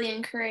something we really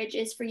encourage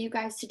is for you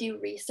guys to do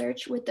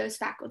research with those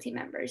faculty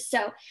members.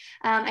 So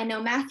I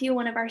know Matthew,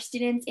 one of our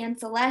students, and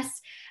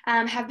Celeste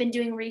have been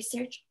doing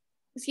research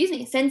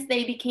since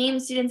they became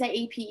students at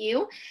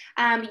APU.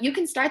 You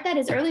can start that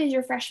as early as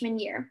your freshman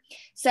year.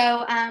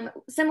 So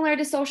similar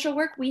to social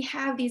work, we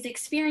have these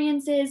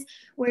experiences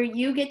where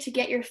you get to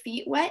get your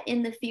feet wet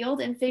in the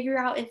field and figure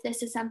out if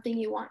this is something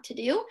you want to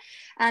do.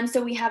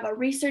 So we have a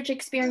research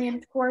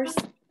experience course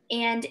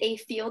and a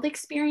field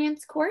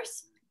experience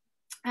course.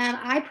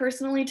 I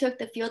personally took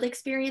the field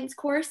experience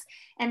course,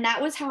 and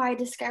that was how I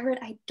discovered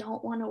I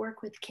don't want to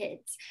work with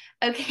kids.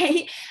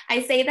 Okay,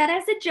 I say that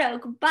as a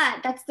joke,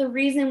 but that's the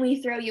reason we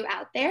throw you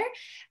out there.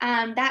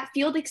 That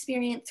field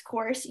experience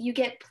course, you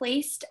get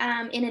placed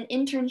in an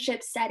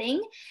internship setting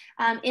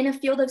in a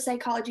field of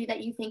psychology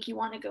that you think you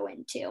want to go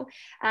into.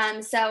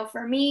 So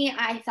for me,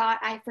 I thought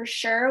I for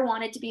sure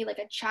wanted to be like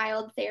a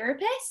child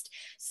therapist.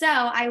 So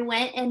I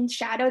went and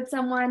shadowed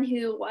someone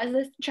who was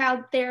a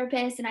child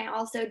therapist, and I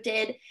also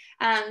did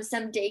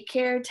some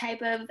daycare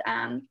type of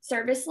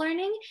service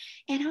learning.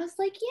 And I was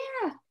like,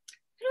 yeah,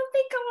 I don't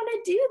think I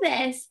want to do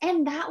this.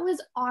 And that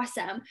was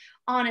awesome.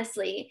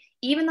 Honestly,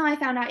 even though I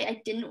found out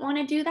I didn't want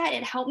to do that,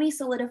 it helped me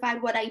solidify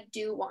what I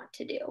do want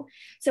to do.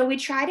 So we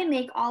try to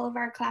make all of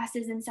our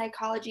classes in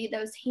psychology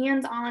those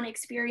hands-on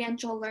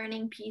experiential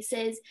learning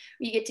pieces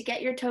where you get to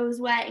get your toes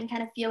wet and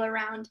kind of feel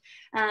around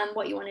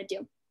what you want to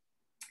do.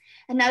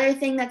 Another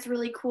thing that's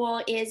really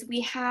cool is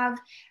we have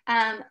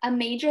a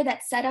major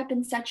that's set up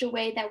in such a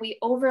way that we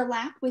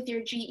overlap with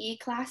your GE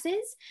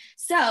classes.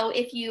 So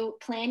if you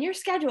plan your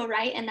schedule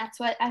right, and that's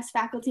what us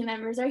faculty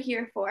members are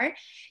here for,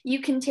 you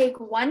can take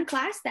one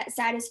class that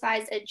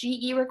satisfies a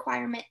GE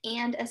requirement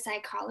and a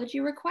psychology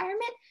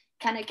requirement,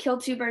 kind of kill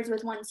 2 birds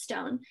with 1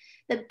 stone.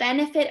 The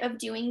benefit of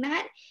doing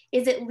that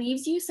is it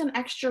leaves you some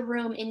extra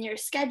room in your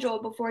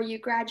schedule before you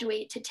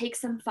graduate to take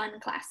some fun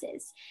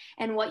classes.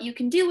 And what you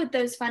can do with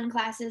those fun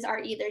classes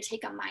are either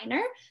take a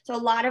minor. So a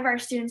lot of our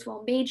students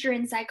will major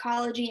in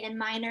psychology and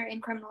minor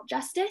in criminal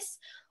justice,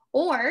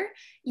 or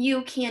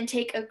you can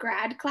take a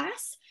grad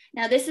class.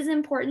 Now this is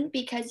important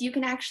because you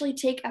can actually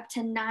take up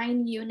to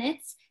 9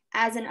 units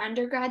as an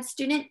undergrad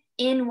student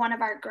in one of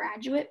our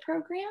graduate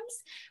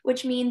programs,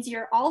 which means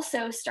you're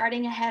also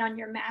starting ahead on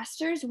your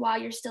master's while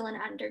you're still in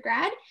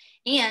undergrad,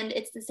 and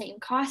it's the same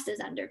cost as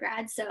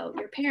undergrad, so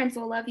your parents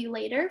will love you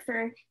later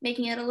for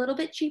making it a little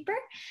bit cheaper.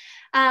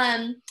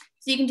 So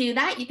you can do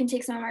that. You can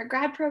take some of our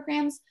grad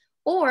programs,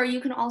 or you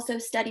can also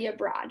study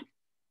abroad.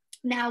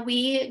 Now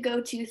we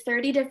go to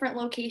 30 different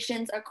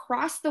locations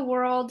across the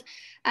world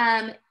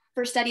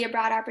for study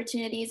abroad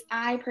opportunities.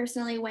 I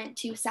personally went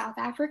to South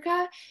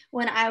Africa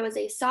when I was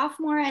a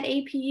sophomore at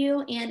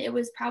APU, and it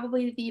was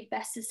probably the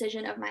best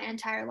decision of my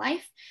entire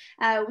life.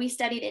 We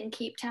studied in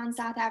Cape Town,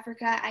 South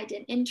Africa. I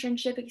did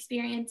internship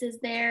experiences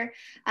there.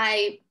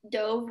 I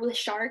dove with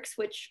sharks,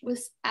 which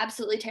was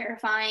absolutely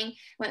terrifying.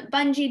 Went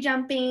bungee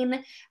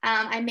jumping.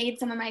 I made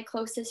some of my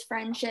closest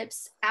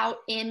friendships out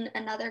in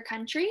another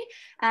country.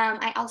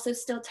 I also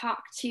still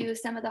talk to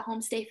some of the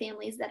homestay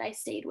families that I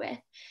stayed with.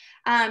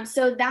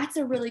 So that's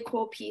a really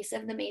cool piece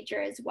of the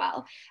major as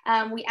well.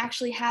 We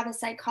actually have a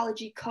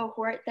psychology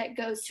cohort that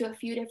goes to a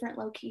few different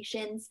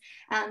locations,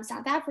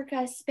 South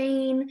Africa,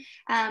 Spain,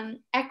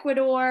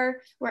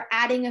 Ecuador. We're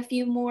adding a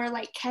few more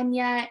like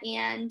Kenya,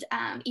 and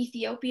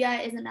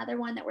Ethiopia is another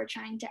one that we're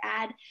trying to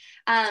add.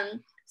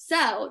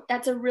 So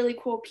that's a really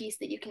cool piece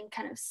that you can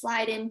kind of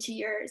slide into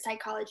your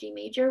psychology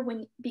major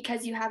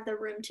because you have the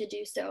room to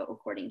do so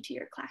according to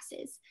your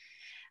classes.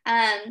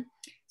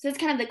 So it's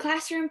kind of the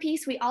classroom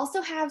piece. We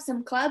also have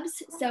some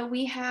clubs. So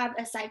we have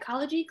a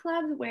psychology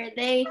club where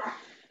they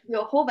do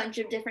a whole bunch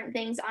of different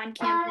things on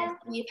campus.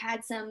 We've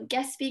had some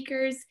guest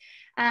speakers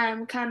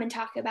come and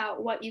talk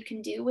about what you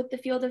can do with the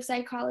field of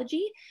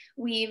psychology.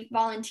 We've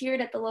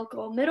volunteered at the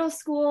local middle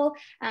school,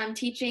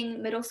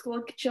 teaching middle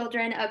school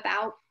children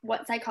about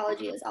what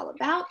psychology is all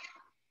about.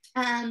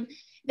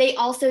 They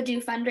also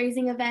do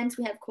fundraising events.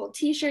 We have cool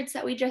t-shirts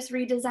that we just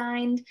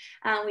redesigned.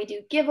 We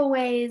do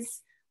giveaways,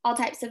 all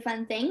types of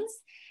fun things.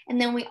 And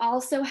then we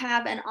also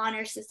have an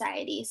honor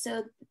society.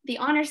 So the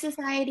Honor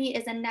Society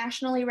is a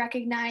nationally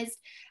recognized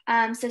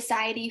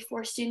society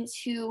for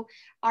students who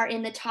are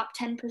in the top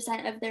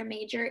 10% of their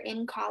major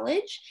in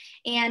college.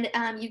 And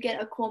you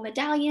get a cool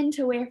medallion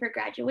to wear for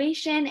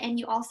graduation. And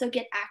you also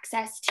get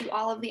access to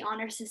all of the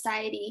Honor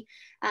Society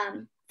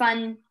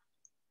fun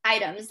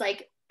items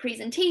like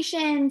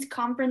presentations,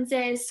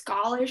 conferences,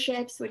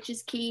 scholarships, which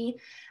is key.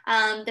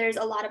 There's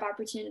a lot of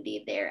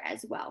opportunity there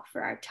as well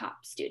for our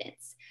top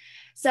students.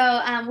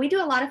 So we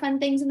do a lot of fun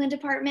things in the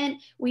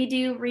department. We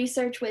do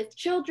research with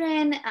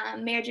children,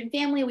 marriage and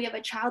family. We have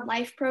a child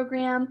life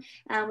program,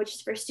 which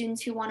is for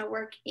students who want to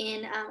work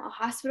in a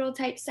hospital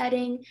type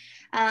setting.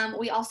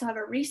 We also have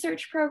a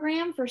research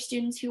program for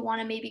students who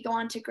want to maybe go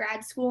on to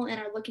grad school and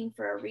are looking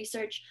for a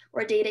research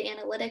or data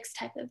analytics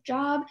type of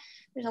job.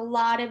 There's a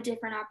lot of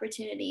different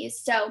opportunities.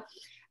 So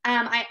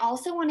I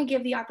also want to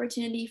give the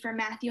opportunity for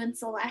Matthew and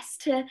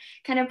Celeste to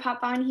kind of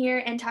pop on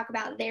here and talk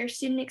about their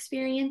student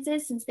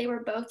experiences since they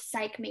were both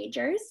psych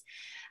majors.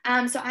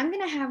 So I'm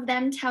going to have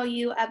them tell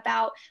you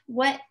about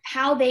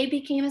how they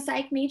became a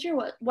psych major,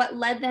 what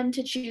led them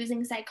to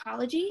choosing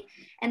psychology,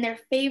 and their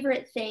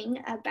favorite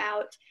thing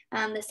about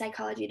the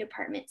psychology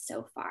department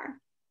so far.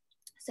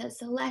 So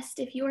Celeste,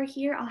 if you're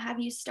here, I'll have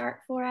you start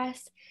for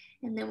us,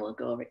 and then we'll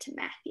go over to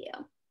Matthew.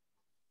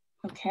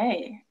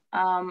 Okay.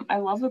 I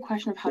love the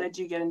question of how did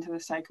you get into the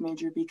psych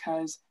major,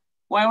 because,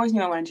 well, I always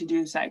knew I wanted to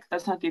do psych.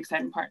 That's not the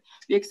exciting part.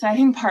 The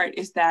exciting part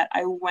is that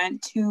I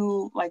went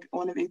to like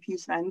one of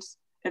APU's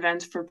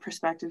events for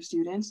prospective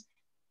students.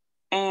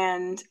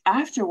 And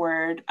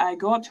afterward, I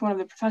go up to one of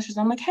the professors.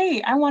 I'm like,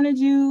 hey, I want to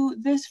do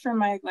this for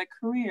my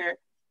career.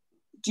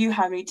 Do you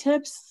have any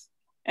tips,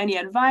 any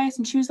advice?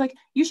 And she was like,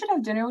 you should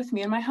have dinner with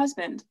me and my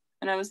husband.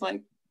 And I was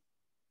like,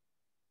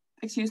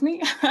 excuse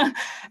me?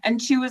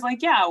 And she was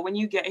like, yeah, when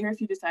you get here, if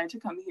you decide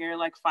to come here,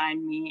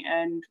 find me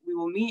and we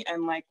will meet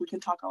and we can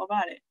talk all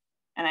about it.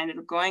 And I ended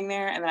up going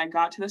there, and then I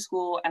got to the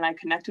school and I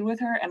connected with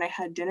her and I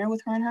had dinner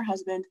with her and her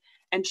husband,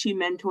 and she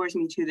mentors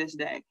me to this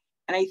day.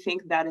 And I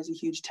think that is a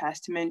huge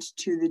testament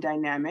to the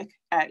dynamic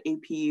at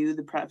APU.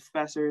 The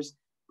professors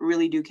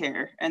really do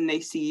care and they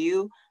see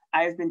you.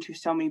 I've been to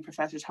so many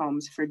professors'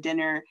 homes for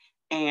dinner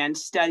and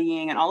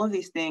studying and all of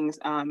these things.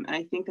 And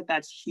I think that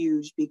that's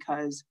huge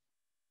because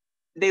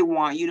they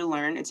want you to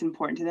learn. It's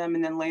important to them.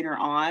 And then later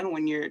on,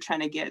 when you're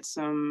trying to get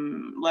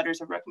some letters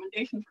of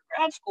recommendation for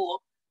grad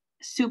school,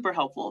 super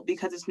helpful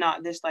because it's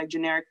not this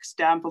generic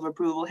stamp of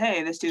approval.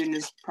 Hey, the student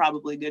is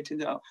probably good to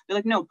go. They're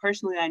like, no,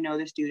 personally, I know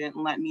the student.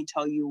 Let me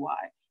tell you why.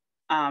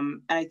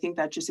 And I think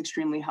that's just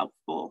extremely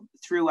helpful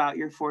throughout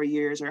your 4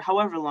 years or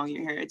however long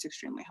you're here. It's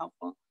extremely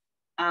helpful.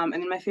 And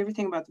then my favorite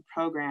thing about the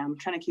program, I'm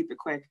trying to keep it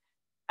quick,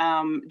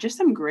 just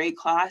some great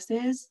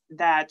classes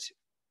that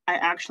I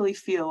actually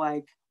feel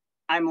like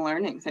I'm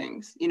learning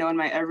things, in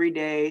my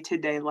everyday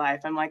to-day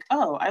life. I'm like,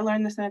 oh, I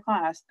learned this in a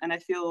class and I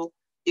feel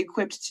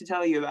equipped to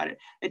tell you about it.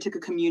 I took a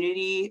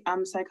community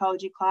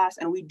psychology class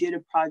and we did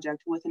a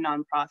project with a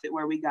nonprofit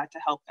where we got to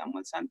help them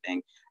with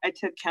something. I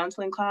took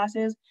counseling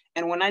classes,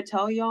 and when I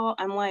tell y'all,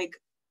 I'm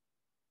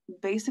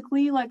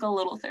basically a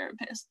little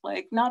therapist,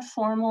 not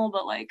formal,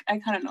 but I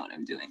kind of know what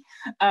I'm doing.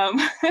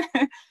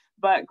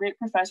 But great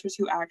professors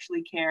who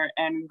actually care,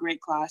 and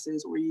great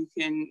classes where you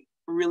can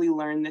really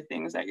learn the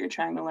things that you're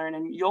trying to learn,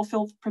 and you'll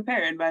feel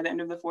prepared by the end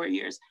of the 4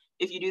 years.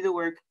 If you do the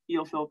work,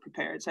 you'll feel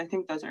prepared. So I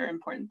think those are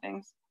important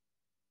things.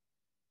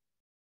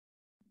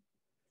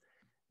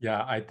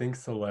 Yeah, I think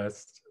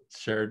Celeste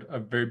shared a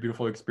very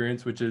beautiful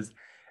experience, which is,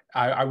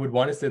 I would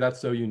want to say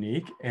that's so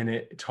unique, and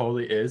it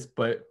totally is,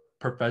 but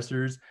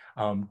professors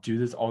do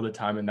this all the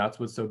time, and that's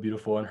what's so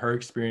beautiful. And her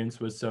experience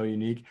was so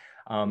unique.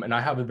 And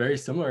I have a very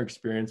similar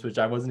experience, which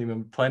I wasn't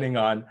even planning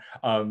on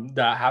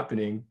that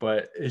happening,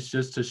 but it's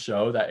just to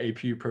show that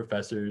APU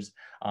professors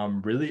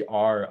really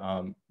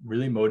are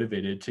really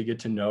motivated to get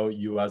to know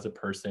you as a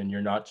person.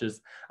 You're not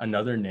just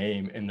another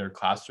name in their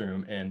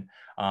classroom. And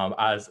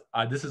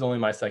this is only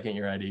my second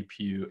year at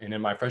APU, and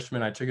in my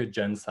freshman, I took a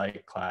Gen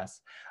Psych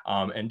class.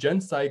 And Gen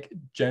Psych,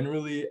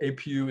 generally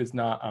APU is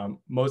not,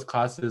 most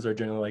classes are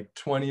generally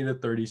 20 to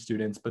 30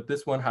 students, but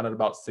this one had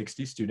about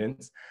 60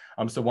 students.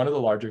 So one of the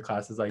larger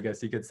classes, I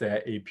guess you could say,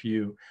 at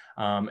APU.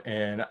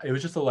 And it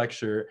was just a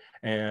lecture,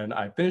 and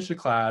I finished the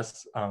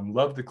class,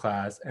 loved the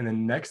class. And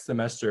then next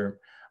semester,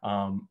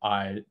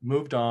 I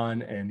moved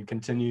on and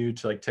continued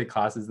to like take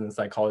classes in the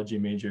psychology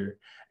major.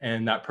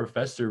 And that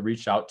professor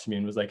reached out to me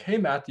and was like, "Hey,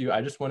 Matthew,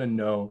 I just want to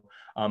know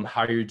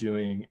how you're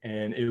doing."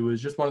 And it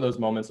was just one of those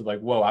moments of like,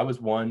 whoa, I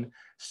was one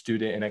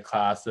student in a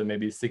class of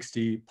maybe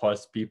 60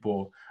 plus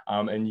people,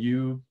 and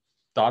you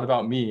thought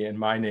about me and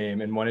my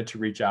name and wanted to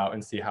reach out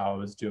and see how I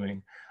was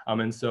doing.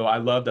 And so I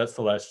love that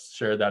Celeste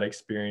shared that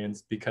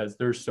experience, because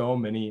there's so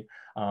many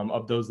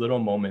of those little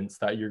moments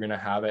that you're going to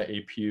have at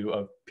APU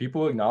of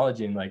people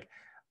acknowledging like,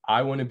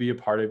 I want to be a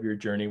part of your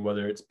journey,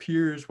 whether it's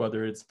peers,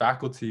 whether it's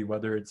faculty,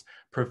 whether it's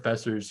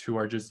professors who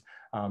are just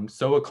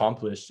so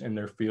accomplished in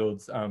their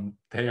fields.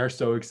 They are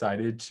so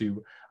excited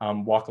to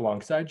walk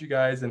alongside you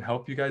guys and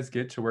help you guys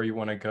get to where you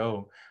want to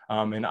go.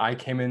 And I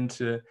came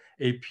into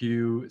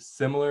APU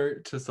similar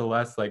to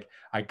Celeste, like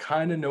I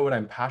kind of know what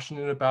I'm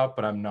passionate about,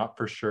 but I'm not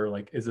for sure,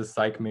 like, is a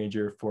psych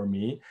major for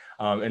me?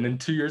 And in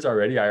 2 years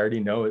already, I already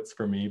know it's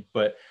for me,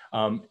 but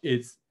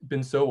it's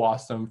been so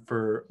awesome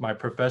for my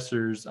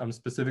professors,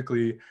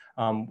 specifically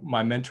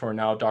my mentor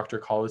now, Dr.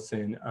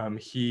 Collison.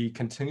 He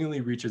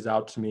continually reaches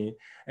out to me.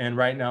 And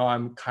right now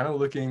I'm kind of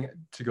looking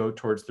to go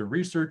towards the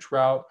research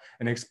route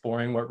and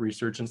exploring what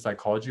research in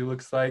psychology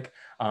looks like.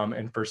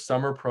 And for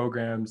summer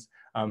programs,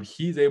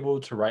 he's able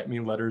to write me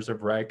letters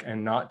of rec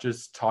and not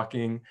just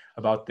talking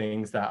about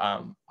things that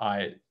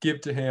I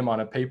give to him on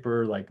a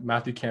paper like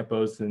Matthew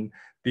Campos and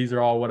these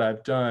are all what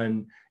I've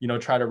done, you know,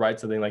 try to write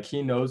something. Like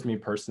he knows me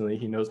personally,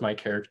 he knows my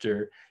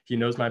character, he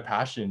knows my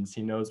passions,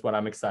 he knows what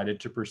I'm excited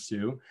to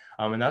pursue.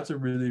 And that's a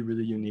really,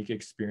 really unique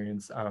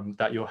experience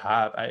that you'll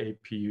have at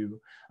APU.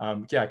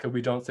 Yeah, because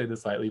we don't say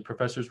this lightly,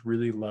 professors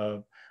really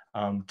love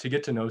to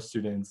get to know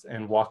students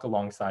and walk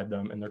alongside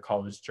them in their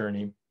college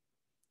journey.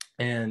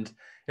 And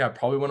yeah,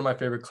 probably one of my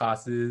favorite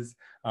classes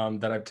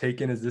that I've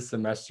taken is this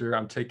semester.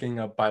 I'm taking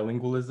a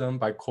bilingualism,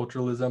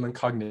 biculturalism, and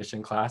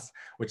cognition class,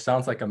 which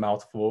sounds like a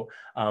mouthful,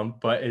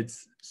 but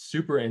it's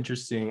super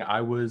interesting.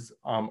 I was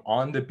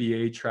on the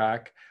BA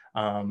track,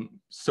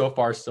 so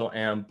far still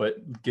am,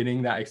 but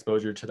getting that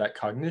exposure to that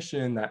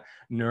cognition, that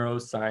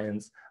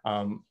neuroscience,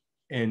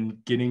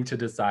 and getting to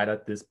decide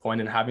at this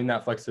point and having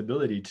that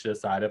flexibility to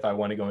decide if I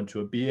want to go into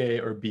a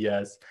BA or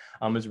BS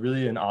is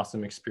really an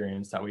awesome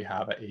experience that we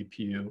have at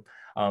APU.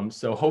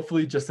 So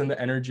hopefully just in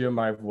the energy of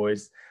my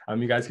voice,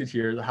 you guys could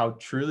hear how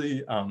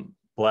truly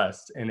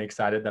blessed and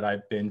excited that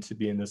I've been to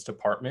be in this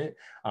department,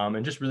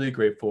 and just really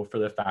grateful for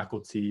the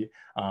faculty,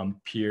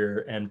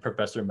 peer, and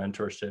professor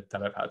mentorship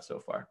that I've had so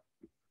far.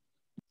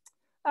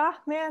 Ah,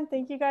 man,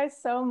 thank you guys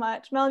so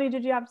much. Melanie,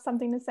 did you have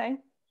something to say?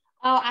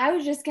 Oh, I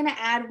was just going to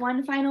add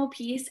one final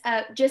piece,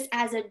 just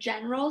as a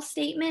general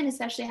statement,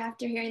 especially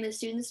after hearing the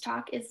students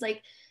talk, is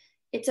like,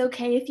 it's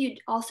okay if you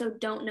also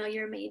don't know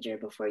your major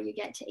before you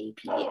get to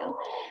APU.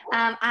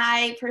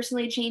 I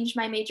personally changed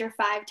my major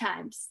 5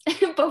 times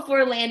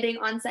before landing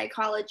on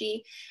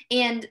psychology.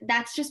 And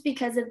that's just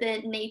because of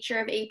the nature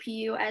of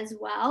APU as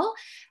well.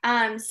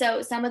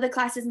 So some of the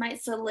classes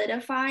might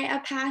solidify a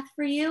path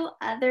for you.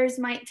 Others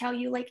might tell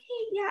you like,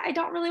 hey, yeah, I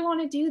don't really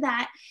want to do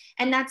that.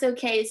 And that's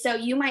okay. So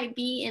you might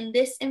be in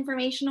this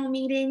informational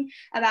meeting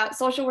about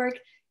social work,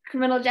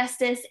 criminal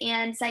justice,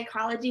 and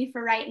psychology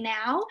for right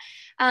now.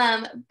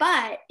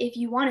 But if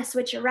you want to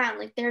switch around,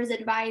 like there's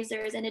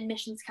advisors and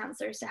admissions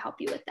counselors to help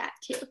you with that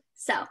too.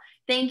 So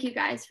thank you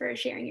guys for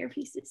sharing your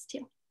pieces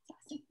too.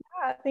 Awesome.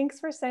 Yeah,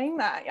 thanks for saying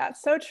that. Yeah,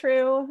 it's so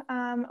true.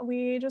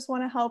 We just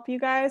want to help you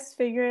guys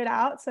figure it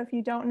out. So if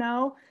you don't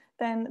know,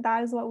 then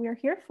that is what we're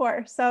here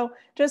for. So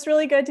just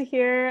really good to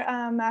hear,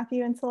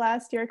 Matthew and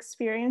Celeste, your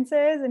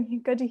experiences,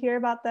 and good to hear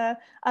about the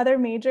other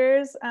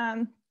majors.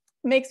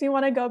 Makes me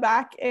want to go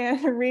back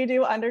and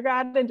redo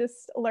undergrad and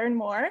just learn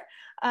more.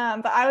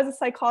 But I was a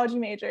psychology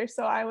major,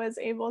 so I was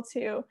able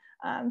to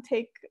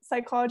take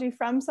psychology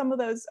from some of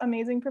those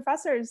amazing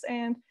professors,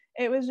 and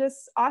it was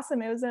just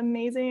awesome. It was an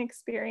amazing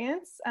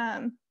experience.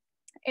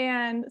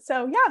 And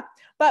so, yeah,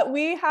 but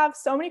we have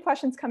so many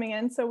questions coming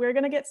in, so we're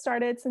going to get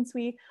started since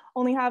we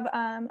only have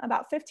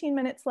about 15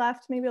 minutes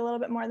left, maybe a little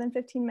bit more than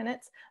 15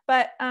 minutes.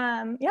 But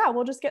yeah,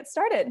 we'll just get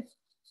started.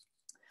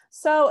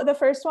 So the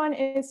first one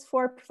is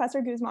for Professor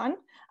Guzman.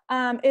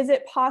 Is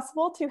it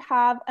possible to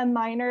have a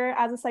minor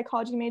as a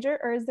psychology major,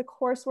 or is the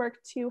coursework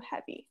too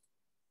heavy?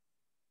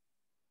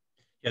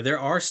 Yeah, there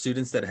are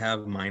students that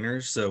have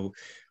minors. So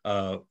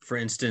for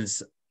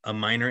instance, a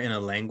minor in a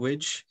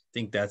language, I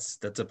think that's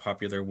a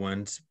popular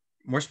one,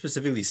 more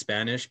specifically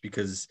Spanish,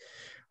 because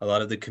a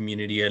lot of the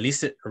community, at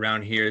least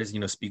around here, is,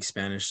 speak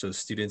Spanish. So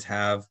students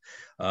have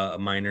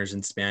minors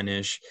in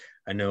Spanish.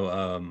 I know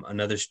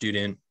another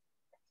student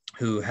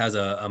who has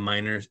a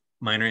minor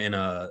in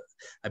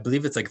I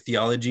believe it's like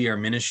theology or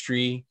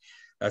ministry.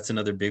 That's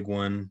another big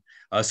one.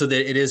 So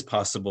that it is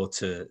possible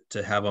to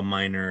have a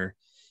minor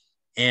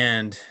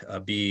and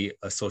be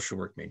a social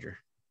work major.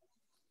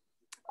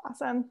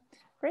 Awesome.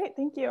 Great.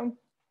 Thank you.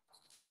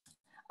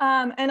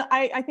 And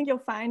I think you'll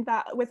find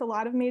that with a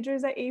lot of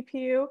majors at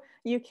APU,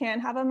 you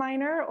can have a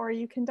minor or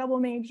you can double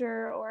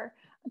major, or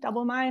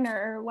double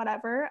minor or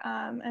whatever.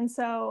 And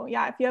so,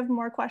 yeah, if you have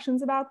more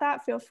questions about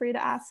that, feel free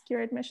to ask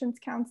your admissions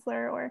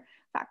counselor or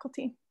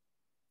faculty.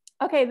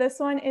 Okay, this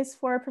one is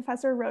for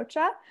Professor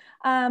Rocha.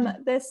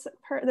 This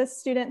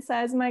student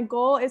says, my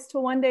goal is to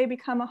one day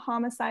become a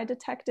homicide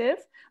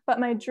detective, but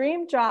my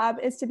dream job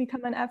is to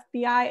become an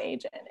FBI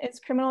agent. Is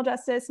criminal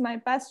justice my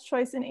best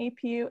choice in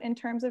APU in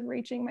terms of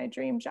reaching my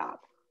dream job?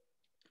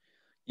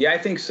 Yeah, I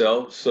think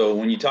so. So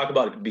when you talk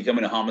about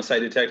becoming a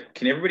homicide detective,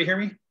 can everybody hear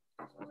me?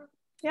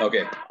 Yep.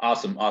 Okay,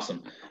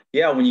 awesome.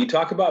 Yeah, when you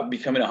talk about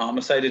becoming a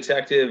homicide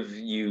detective,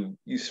 you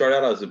start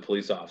out as a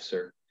police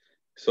officer.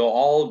 So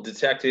all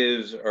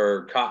detectives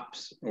are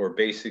cops or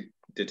basic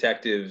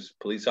detectives,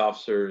 police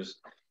officers,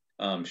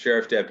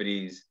 sheriff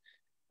deputies,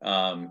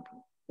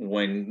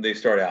 when they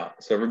start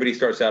out. So everybody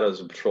starts out as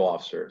a patrol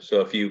officer.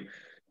 So if you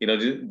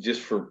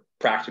just for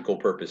practical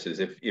purposes,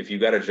 if you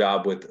got a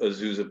job with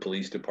Azusa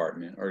Police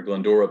Department or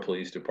Glendora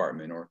Police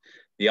Department or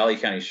the Alley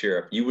County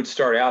Sheriff, you would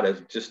start out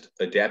as just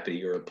a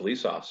deputy or a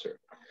police officer,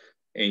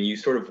 and you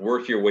sort of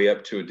work your way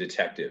up to a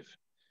detective.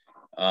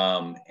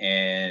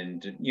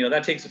 And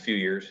that takes a few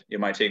years. It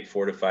might take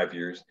 4 to 5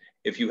 years.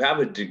 If you have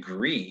a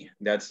degree,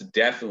 that's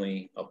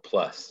definitely a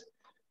plus,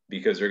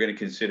 because they're going to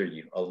consider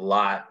you a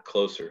lot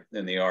closer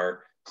than they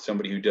are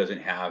somebody who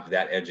doesn't have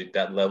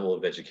that level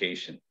of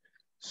education.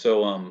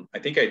 So I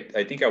think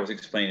I was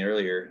explaining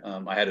earlier,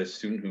 I had a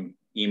student who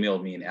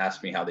emailed me and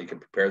asked me how they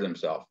could prepare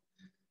themselves.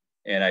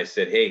 And I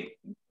said, hey,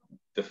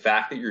 the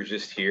fact that you're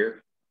just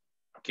here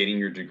getting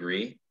your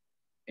degree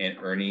and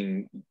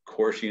earning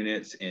course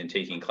units and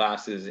taking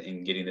classes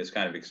and getting this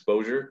kind of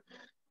exposure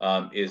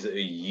is a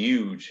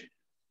huge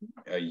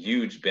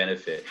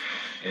benefit,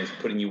 and it's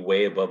putting you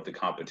way above the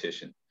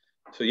competition.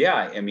 So yeah,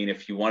 I mean,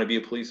 if you want to be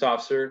a police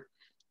officer,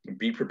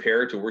 be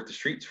prepared to work the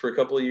streets for a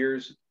couple of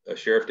years, a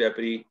sheriff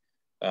deputy.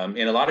 And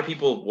a lot of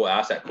people will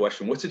ask that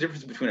question, what's the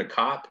difference between a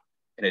cop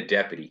and a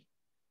deputy?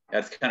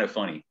 That's kind of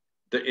funny.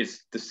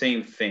 It's the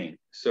same thing.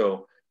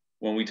 So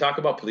when we talk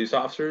about police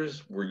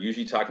officers, we're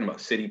usually talking about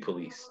city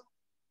police.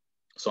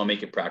 So I'll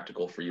make it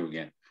practical for you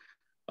again.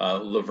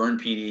 Laverne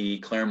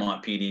PD,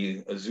 Claremont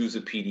PD, Azusa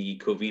PD,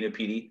 Covina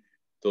PD,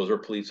 those are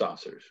police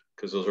officers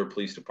because those are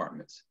police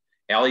departments.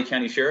 Alley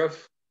County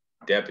Sheriff,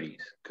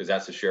 deputies, because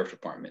that's the sheriff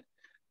department.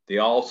 They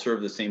all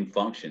serve the same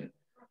function.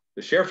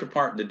 The sheriff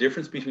department, the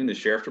difference between the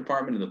sheriff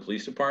department and the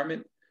police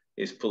department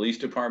is police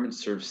departments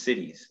serve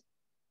cities.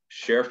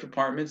 Sheriff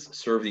departments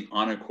serve the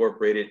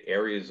unincorporated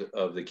areas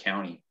of the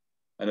county.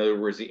 In other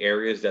words, the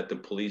areas that the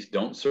police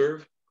don't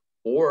serve,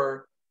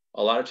 or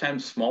a lot of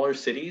times smaller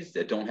cities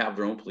that don't have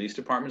their own police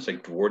departments,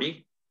 like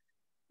Duarte,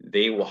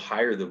 they will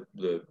hire the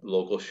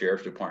local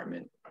sheriff's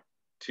department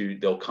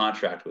they'll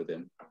contract with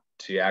them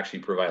to actually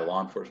provide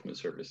law enforcement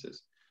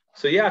services.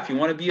 So yeah, if you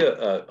want to be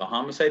a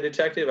homicide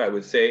detective, I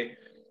would say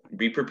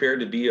be prepared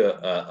to be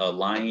a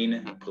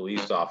line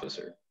police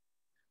officer.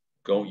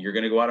 You're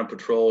going to go out on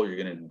patrol.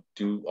 You're going to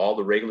do all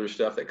the regular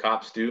stuff that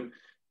cops do,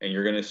 and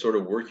you're going to sort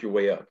of work your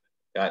way up.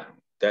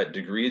 That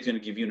degree is going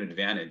to give you an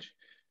advantage.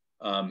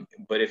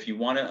 But if you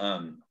want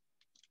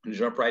to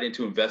jump right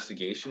into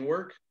investigation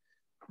work,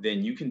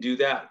 then you can do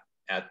that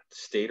at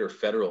state or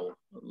federal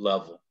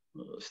level.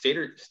 State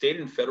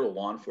and federal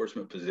law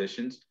enforcement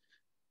positions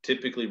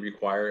typically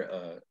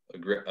require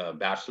a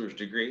bachelor's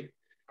degree,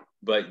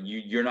 but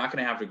you're not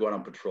going to have to go out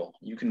on patrol.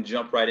 You can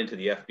jump right into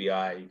the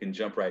FBI. You can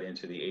jump right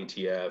into the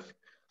ATF.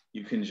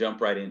 You can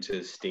jump right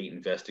into state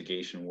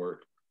investigation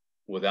work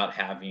without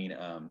having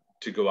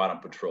to go out on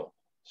patrol.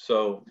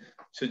 So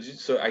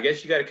I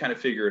guess you got to kind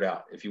of figure it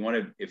out. If you want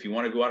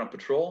to go out on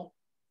patrol,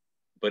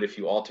 but if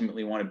you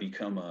ultimately want to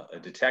become a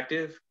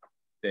detective,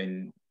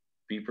 then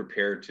be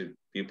prepared to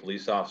be a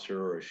police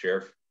officer or a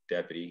sheriff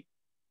deputy.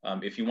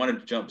 If you want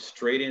to jump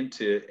straight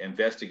into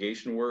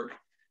investigation work,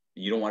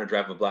 you don't want to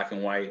drive a black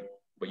and white,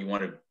 but you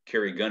want to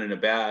carry a gun and a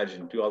badge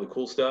and do all the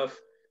cool stuff,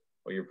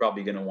 well, you're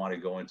probably going to want to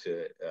go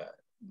into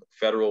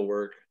federal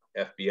work,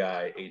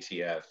 FBI,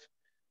 ATF,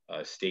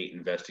 state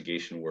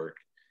investigation work.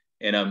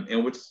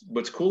 And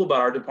what's cool about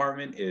our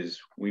department is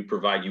we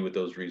provide you with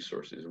those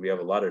resources. We have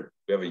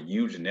a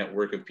huge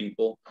network of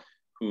people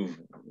who've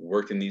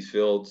worked in these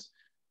fields,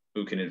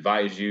 who can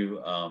advise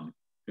you,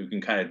 who can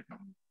kind of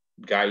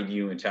guide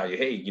you and tell you,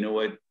 hey, you know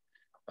what,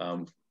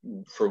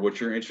 for what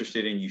you're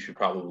interested in, you should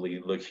probably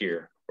look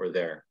here or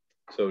there.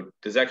 So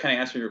does that kind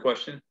of answer your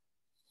question?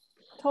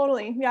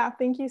 Totally. Yeah.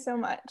 Thank you so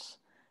much.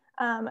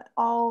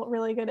 All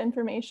really good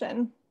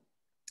information.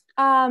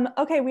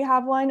 Okay, we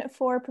have one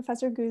for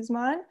Professor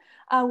Guzman.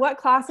 What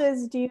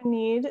classes do you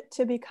need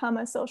to become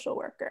a social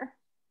worker?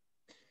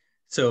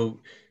 So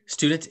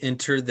students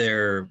enter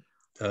their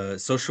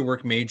social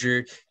work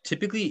major.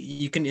 Typically,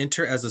 you can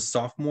enter as a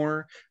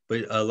sophomore,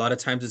 but a lot of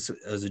times it's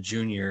as a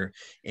junior.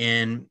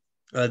 And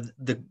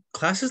the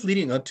classes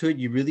leading up to it,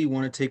 you really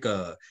want to take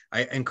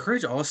I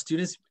encourage all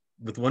students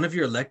with one of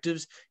your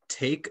electives,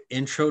 take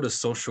Intro to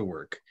Social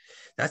Work.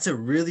 That's a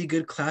really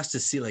good class to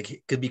see,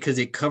 because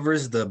it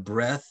covers the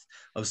breadth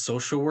of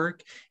social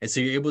work. And so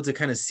you're able to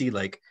kind of see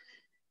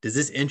does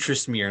this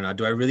interest me or not?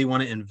 Do I really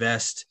want to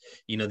invest,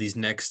 these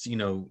next,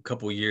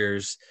 couple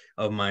years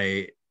of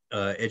my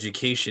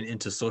education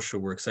into social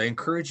work? So I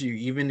encourage you,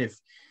 even if,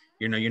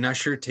 you're not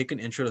sure, take an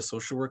intro to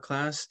social work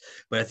class.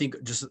 But I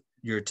think just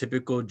your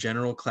typical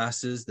general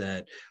classes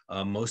that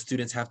most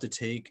students have to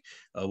take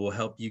will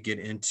help you get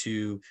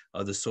into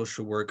the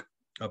social work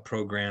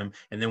program.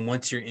 And then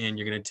once you're in,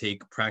 you're going to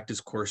take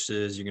practice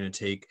courses, you're going to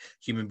take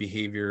human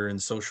behavior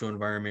and social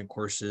environment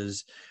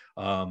courses,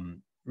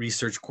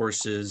 research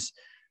courses,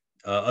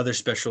 other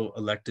special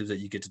electives that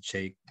you get to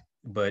take.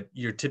 But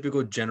your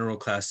typical general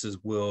classes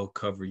will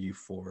cover you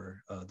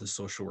for the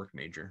social work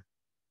major.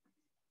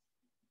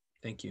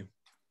 Thank you.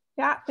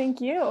 Yeah,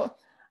 thank you.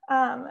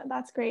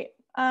 That's great.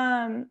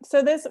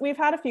 So we've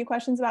had a few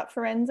questions about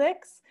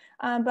forensics,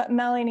 but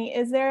Melanie,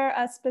 is there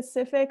a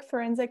specific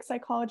forensic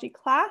psychology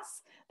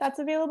class that's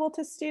available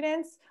to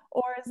students,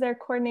 or is there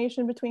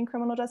coordination between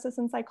criminal justice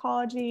and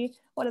psychology?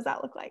 What does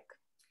that look like?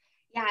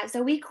 Yeah,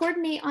 so we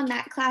coordinate on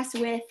that class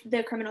with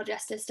the criminal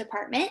justice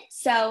department.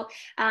 So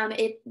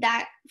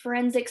that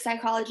forensic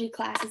psychology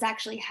class is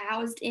actually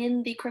housed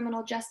in the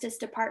criminal justice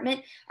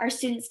department. Our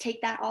students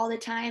take that all the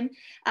time.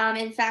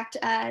 In fact,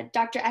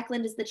 Dr.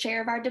 Eklund is the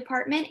chair of our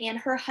department, and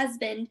her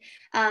husband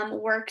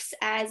works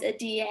as a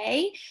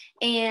DA.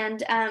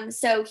 And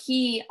so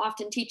he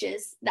often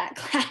teaches that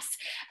class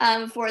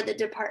for the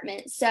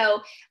department.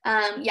 So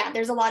yeah,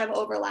 there's a lot of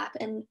overlap,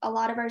 and a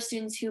lot of our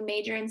students who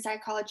major in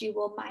psychology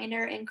will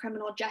minor in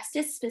criminal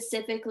justice,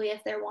 specifically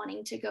if they're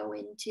wanting to go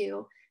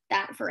into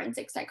that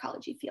forensic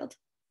psychology field.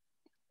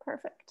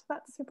 Perfect.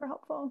 That's super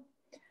helpful.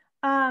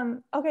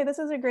 Okay, this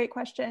is a great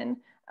question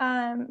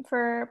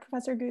for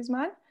Professor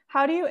Guzman.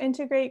 How do you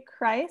integrate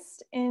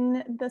Christ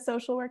in the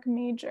social work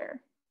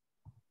major?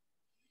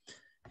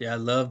 Yeah, I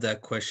love that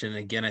question.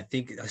 Again, I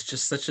think that's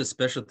just such a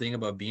special thing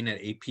about being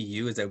at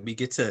APU is that we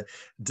get to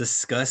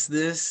discuss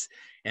this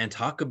and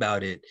talk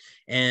about it.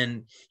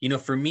 And,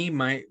 for me,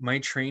 my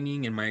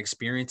training and my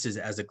experiences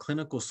as a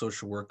clinical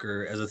social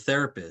worker, as a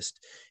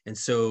therapist. And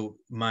so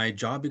my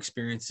job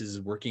experience is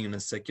working in a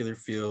secular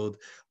field,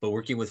 but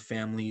working with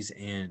families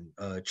and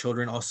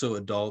children, also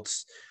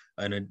adults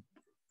in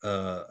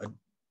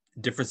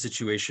different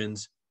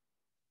situations.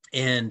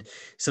 And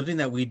something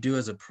that we do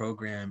as a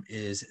program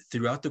is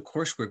throughout the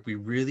coursework, we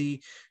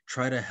really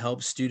try to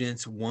help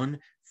students, one,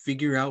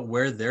 figure out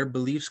where their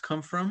beliefs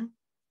come from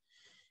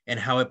and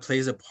how it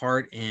plays a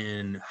part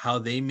in how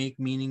they make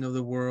meaning of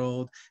the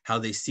world, how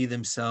they see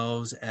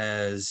themselves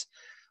as,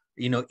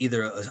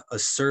 either a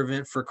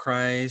servant for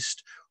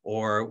Christ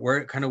or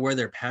where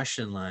their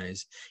passion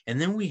lies. And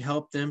then we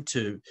help them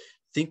to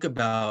think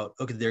about,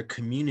 okay, their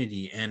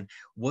community and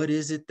what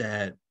is it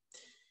that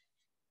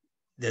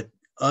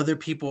other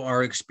people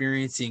are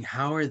experiencing.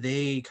 How are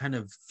they kind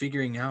of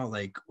figuring out,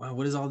 like, wow,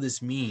 what does all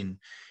this mean?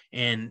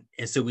 And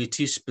so we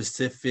teach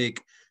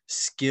specific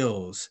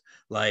skills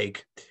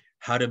like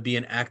how to be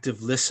an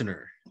active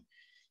listener,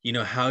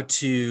 how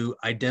to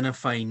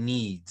identify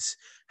needs,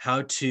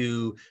 how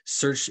to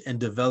search and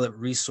develop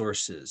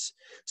resources,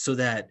 so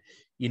that,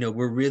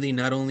 we're really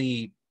not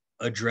only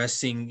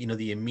addressing,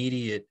 the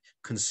immediate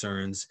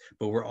concerns,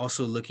 but we're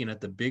also looking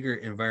at the bigger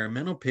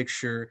environmental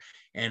picture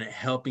and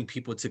helping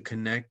people to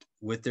connect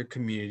with their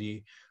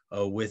community,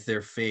 with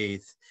their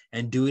faith,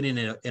 and do it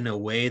in a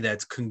way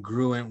that's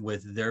congruent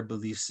with their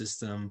belief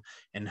system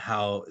and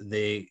how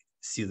they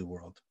see the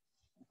world.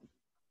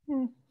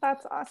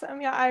 That's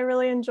awesome. Yeah, I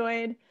really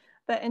enjoyed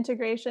the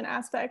integration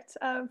aspect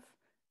of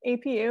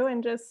APU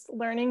and just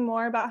learning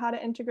more about how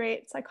to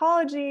integrate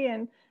psychology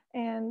and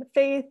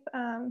faith.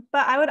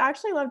 But I would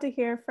actually love to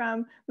hear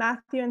from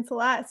Matthew and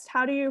Celeste.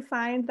 How do you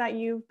find that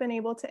you've been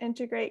able to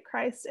integrate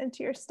Christ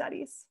into your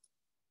studies?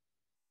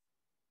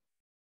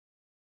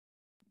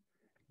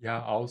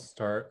 Yeah, I'll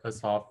start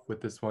us off with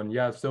this one.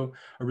 Yeah, so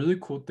a really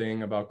cool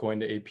thing about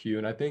going to APU,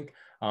 and I think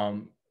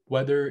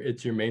whether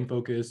it's your main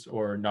focus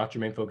or not your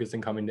main focus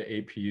in coming to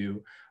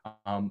APU,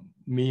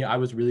 I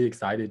was really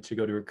excited to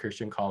go to a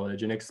Christian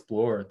college and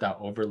explore that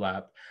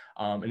overlap.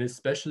 And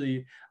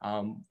especially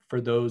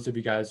for those of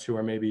you guys who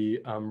are maybe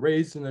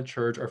raised in the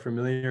church or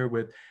familiar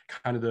with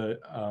kind of the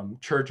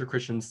church or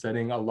Christian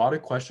setting, a lot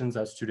of questions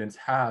that students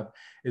have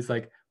is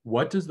like,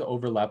 what does the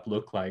overlap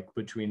look like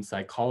between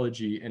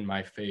psychology and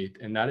my faith?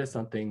 And that is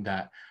something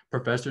that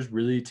professors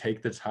really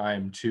take the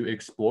time to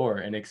explore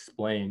and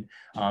explain,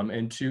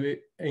 and to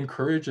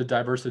encourage a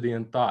diversity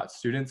in thought.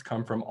 Students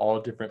come from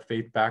all different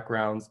faith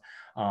backgrounds,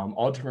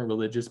 all different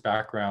religious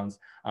backgrounds,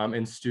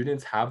 and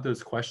students have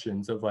those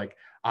questions of like,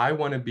 I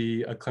want to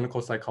be a clinical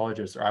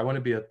psychologist or I want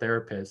to be a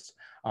therapist,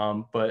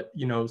 but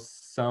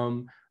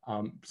some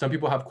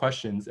people have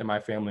questions in my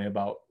family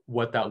about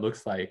what that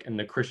looks like in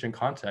the Christian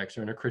context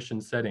or in a Christian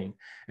setting.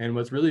 And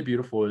what's really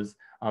beautiful is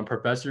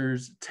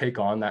professors take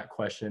on that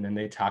question and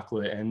they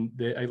tackle it. And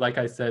they, like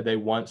I said, they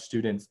want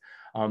students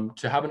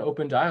to have an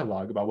open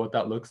dialogue about what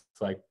that looks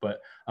like,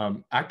 but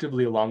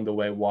actively along the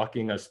way,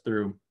 walking us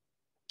through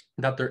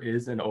that there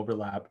is an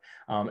overlap,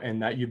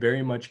 and that you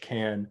very much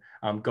can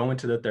go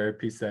into the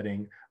therapy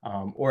setting,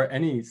 or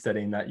any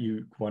setting that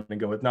you want to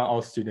go with. Not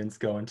all students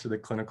go into the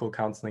clinical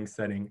counseling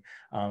setting.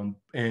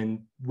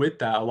 And with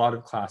that, a lot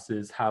of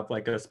classes have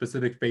like a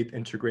specific faith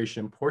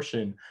integration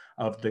portion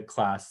of the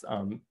class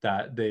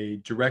that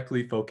they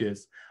directly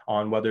focus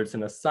on, whether it's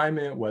an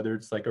assignment, whether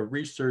it's like a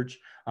research,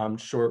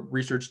 short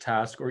research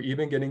task, or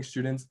even getting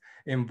students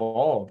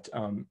involved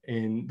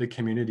in the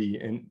community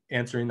and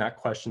answering that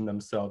question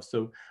themselves.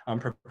 So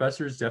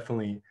professors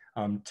definitely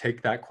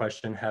take that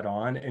question head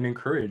on and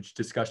encourage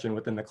discussion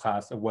within the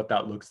class of what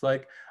that looks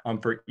like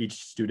for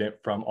each student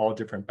from all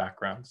different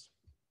backgrounds.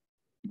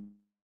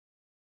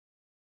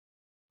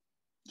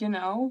 You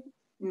know,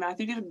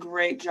 Matthew did a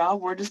great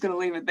job. We're just going to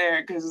leave it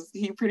there because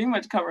he pretty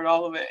much covered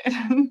all of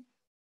it.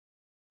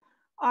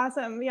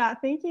 Awesome. Yeah,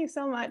 thank you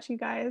so much, you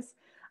guys.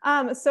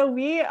 So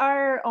we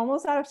are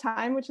almost out of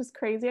time, which is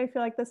crazy. I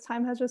feel like this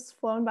time has just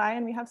flown by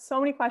and we have so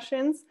many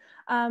questions,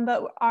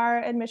 but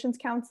our admissions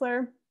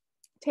counselor,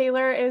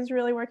 Taylor, is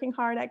really working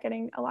hard at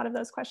getting a lot of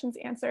those questions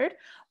answered.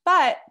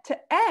 But to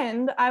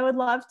end, I would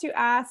love to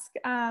ask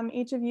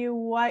each of you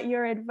what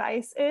your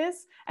advice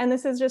is. And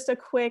this is just a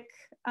quick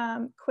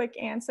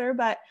answer,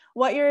 but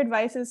what your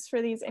advice is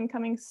for these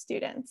incoming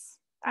students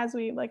as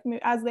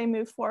they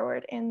move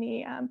forward in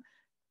the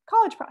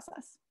college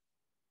process.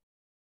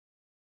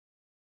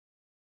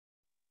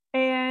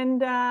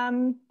 And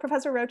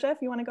Professor Rocha,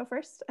 if you want to go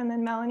first, and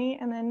then Melanie,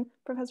 and then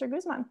Professor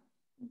Guzman.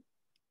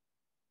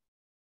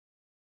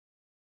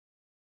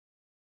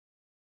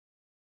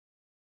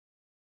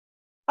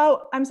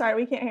 Oh, I'm sorry,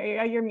 we can't hear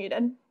you. You're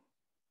muted.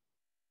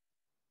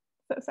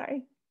 So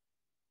sorry.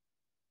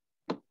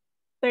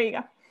 There you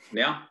go.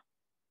 Now?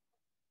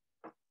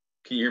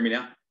 Can you hear me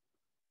now?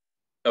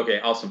 Okay,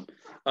 awesome.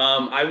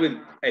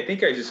 I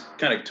think I just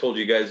kind of told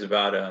you guys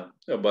about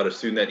a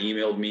student that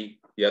emailed me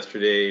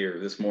yesterday or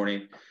this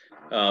morning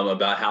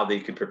about how they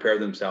could prepare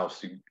themselves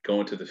to go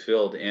into the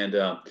field, and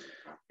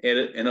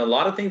a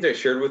lot of things I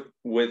shared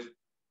with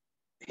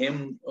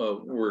him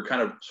were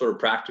kind of sort of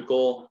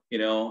practical, you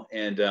know,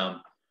 and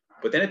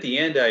but then at the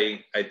end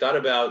I thought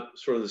about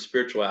sort of the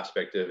spiritual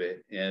aspect of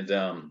it, and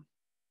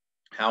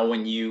how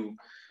when you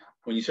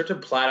start to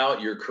plot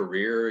out your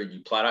career,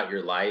 you plot out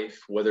your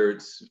life, whether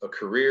it's a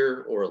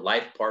career or a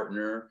life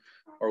partner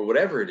or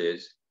whatever it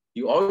is,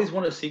 you always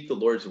want to seek the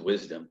Lord's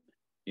wisdom,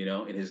 you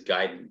know, and his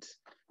guidance.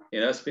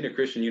 And us being a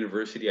Christian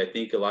university, I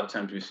think a lot of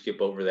times we skip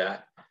over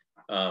that.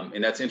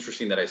 And that's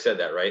interesting that I said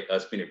that, right?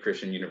 Us being a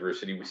Christian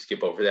university, we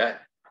skip over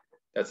that.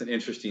 That's an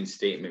interesting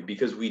statement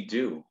because we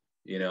do,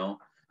 you know,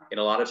 and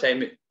a lot of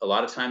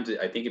times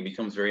I think it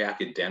becomes very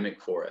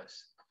academic for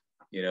us,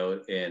 you know,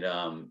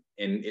 and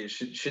it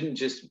shouldn't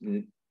just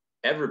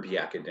ever be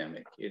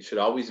academic. It should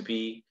always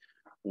be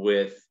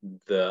with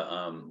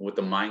the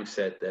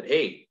mindset that,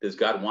 hey, does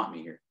God want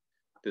me here?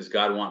 Does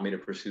God want me to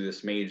pursue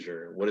this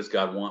major? What does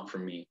God want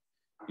from me,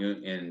 you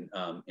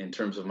know, in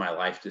terms of my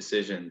life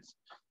decisions?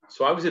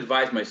 So I always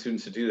advise my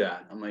students to do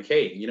that. I'm like,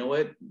 hey, you know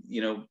what,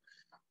 you know,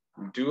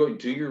 do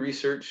your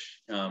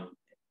research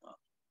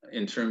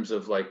in terms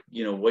of like,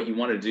 you know, what you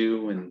want to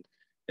do and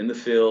in the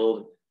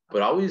field,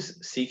 but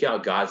always seek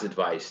out God's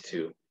advice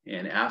too,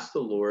 and ask the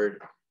Lord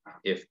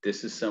if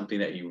this is something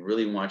that you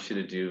really want you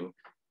to do,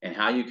 and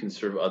how you can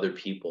serve other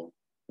people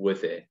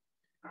with it,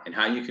 and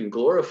how you can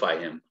glorify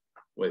him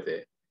with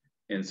it.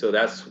 And so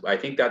I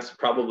think that's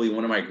probably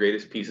one of my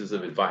greatest pieces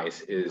of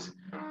advice is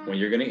when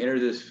you're going to enter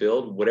this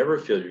field, whatever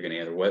field you're going to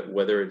enter,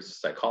 whether it's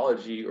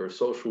psychology or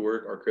social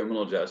work or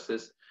criminal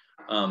justice,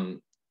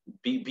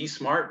 be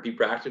smart, be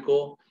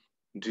practical,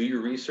 do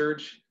your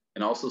research,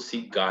 and also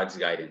seek God's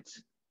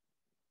guidance.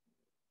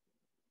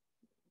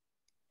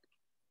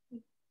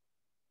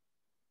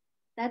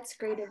 That's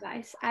great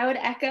advice. I would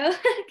echo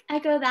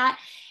that,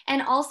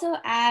 and also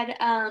add,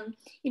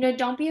 you know,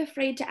 don't be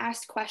afraid to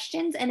ask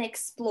questions and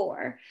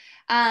explore.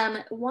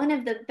 One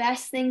of the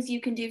best things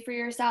you can do for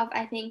yourself,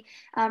 I think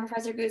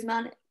Professor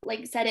Guzman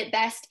said it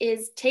best,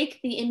 is take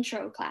the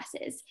intro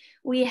classes.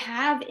 We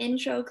have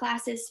intro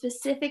classes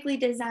specifically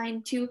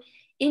designed to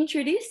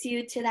introduce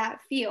you to that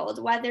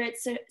field, whether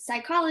it's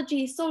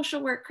psychology,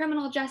 social work,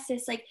 criminal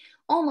justice. Like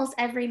almost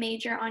every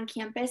major on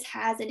campus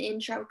has an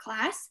intro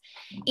class,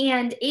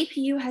 and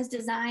APU has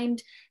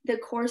designed the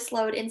course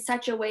load in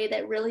such a way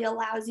that really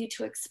allows you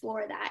to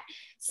explore that.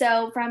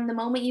 So from the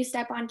moment you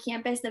step on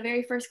campus, the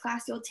very first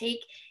class you'll take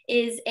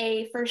is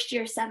a first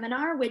year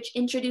seminar, which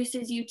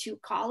introduces you to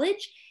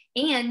college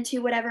and to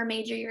whatever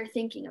major you're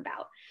thinking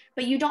about.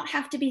 But you don't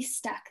have to be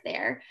stuck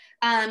there.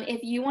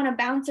 If you want to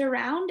bounce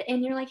around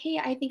and you're like, hey,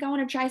 I think I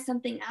want to try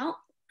something out,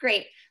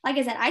 great. Like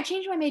I said, I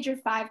changed my major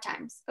 5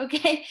 times,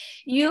 okay?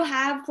 You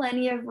have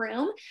plenty of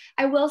room.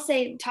 I will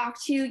say,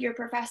 talk to your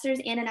professors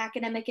and an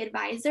academic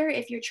advisor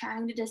if you're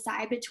trying to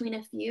decide between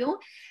a few.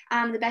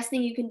 The best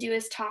thing you can do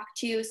is talk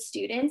to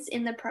students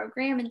in the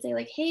program and say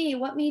like, hey,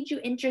 what made you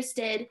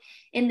interested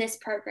in this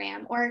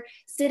program? Or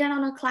sit in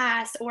on a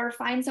class, or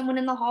find someone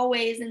in the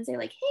hallways and say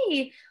like,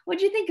 hey,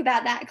 what'd you think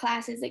about that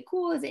class? Is it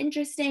cool? Is it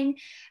interesting?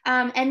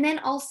 And then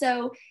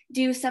also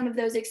do some of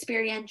those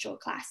experiential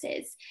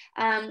classes.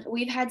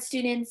 We've had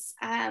students,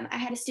 I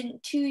had a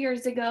student 2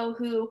 years ago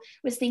who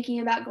was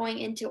thinking about going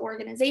into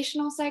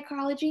organizational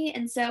psychology.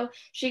 And so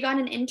she got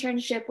an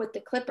internship with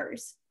the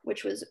Clippers,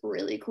 which was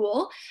really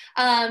cool,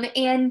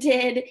 and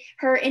did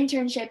her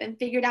internship and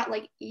figured out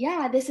like,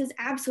 yeah, this is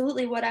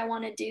absolutely what I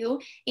want to do.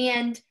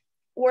 And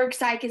org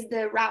psych is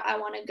the route I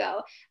want to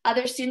go.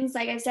 Other students,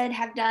 like I said,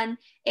 have done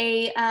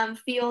a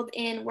field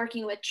in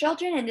working with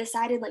children and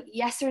decided like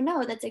yes or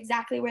no, that's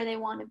exactly where they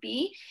want to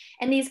be.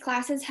 And these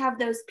classes have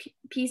those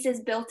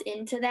pieces built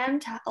into them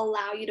to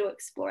allow you to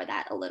explore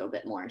that a little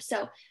bit more.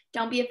 So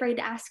don't be afraid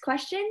to ask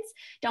questions.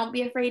 Don't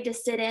be afraid to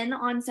sit in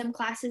on some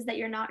classes that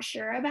you're not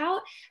sure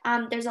about.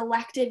 There's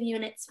elective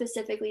units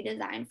specifically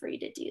designed for you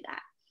to do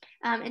that.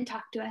 And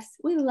talk to us.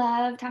 We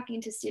love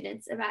talking to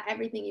students about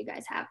everything you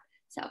guys have.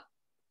 So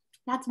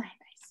that's my advice.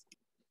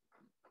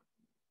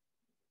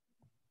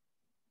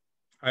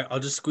 All right, I'll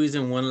just squeeze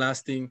in one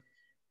last thing.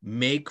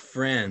 Make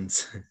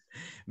friends.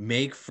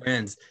 Make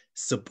friends.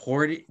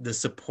 The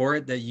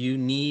support that you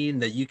need,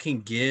 that you can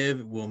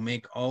give, will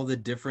make all the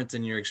difference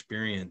in your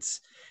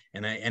experience.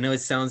 And I know it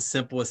sounds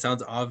simple, it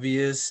sounds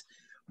obvious,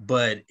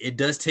 but it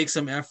does take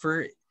some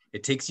effort.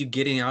 It takes you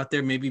getting out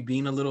there, maybe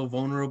being a little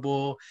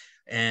vulnerable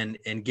and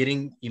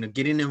getting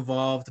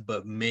involved,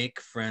 but make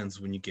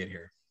friends when you get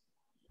here.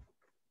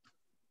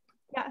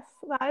 Yes,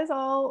 that is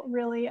all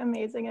really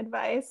amazing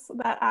advice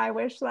that I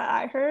wish that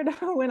I heard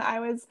when I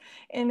was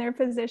in their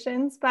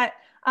positions. But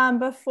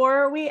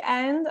before we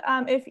end,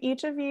 if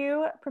each of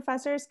you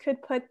professors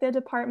could put the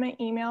department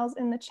emails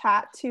in the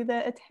chat to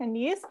the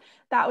attendees,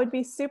 that would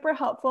be super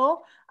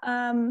helpful.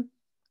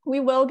 We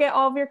will get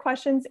all of your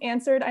questions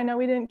answered. I know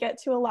we didn't get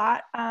to a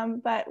lot,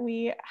 but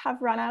we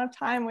have run out of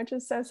time, which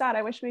is so sad.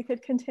 I wish we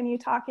could continue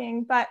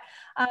talking, but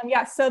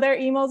yeah, so their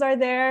emails are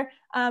there.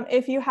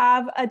 If you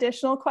have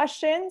additional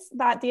questions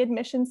that the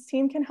admissions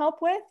team can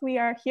help with, we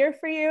are here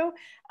for you,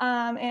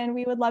 and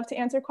we would love to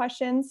answer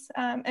questions.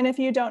 And if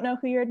you don't know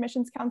who your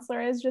admissions counselor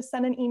is, just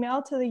send an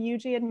email to the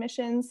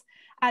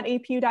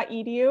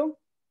ugadmissions@apu.edu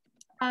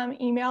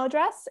email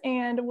address,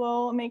 and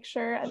we'll make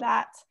sure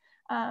that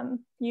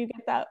you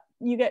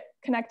get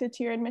connected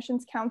to your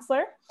admissions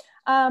counselor.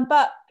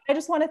 But I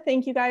just want to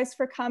thank you guys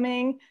for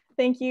coming.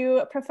 Thank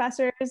you,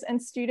 professors and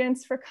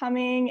students, for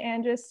coming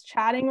and just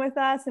chatting with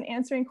us and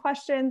answering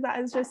questions. That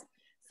is just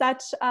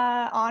such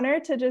an honor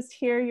to just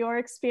hear your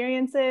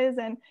experiences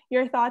and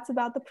your thoughts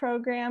about the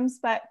programs.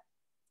 But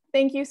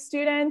thank you,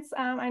 students.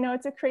 I know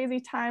it's a crazy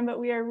time, but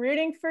we are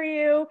rooting for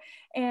you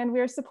and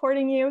we're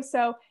supporting you.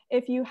 So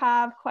if you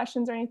have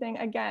questions or anything,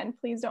 again,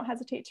 please don't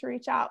hesitate to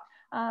reach out.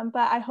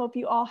 But I hope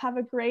you all have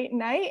a great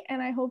night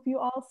and I hope you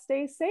all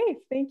stay safe.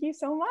 Thank you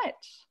so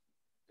much.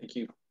 Thank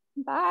you.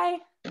 Bye.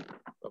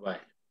 Bye-bye.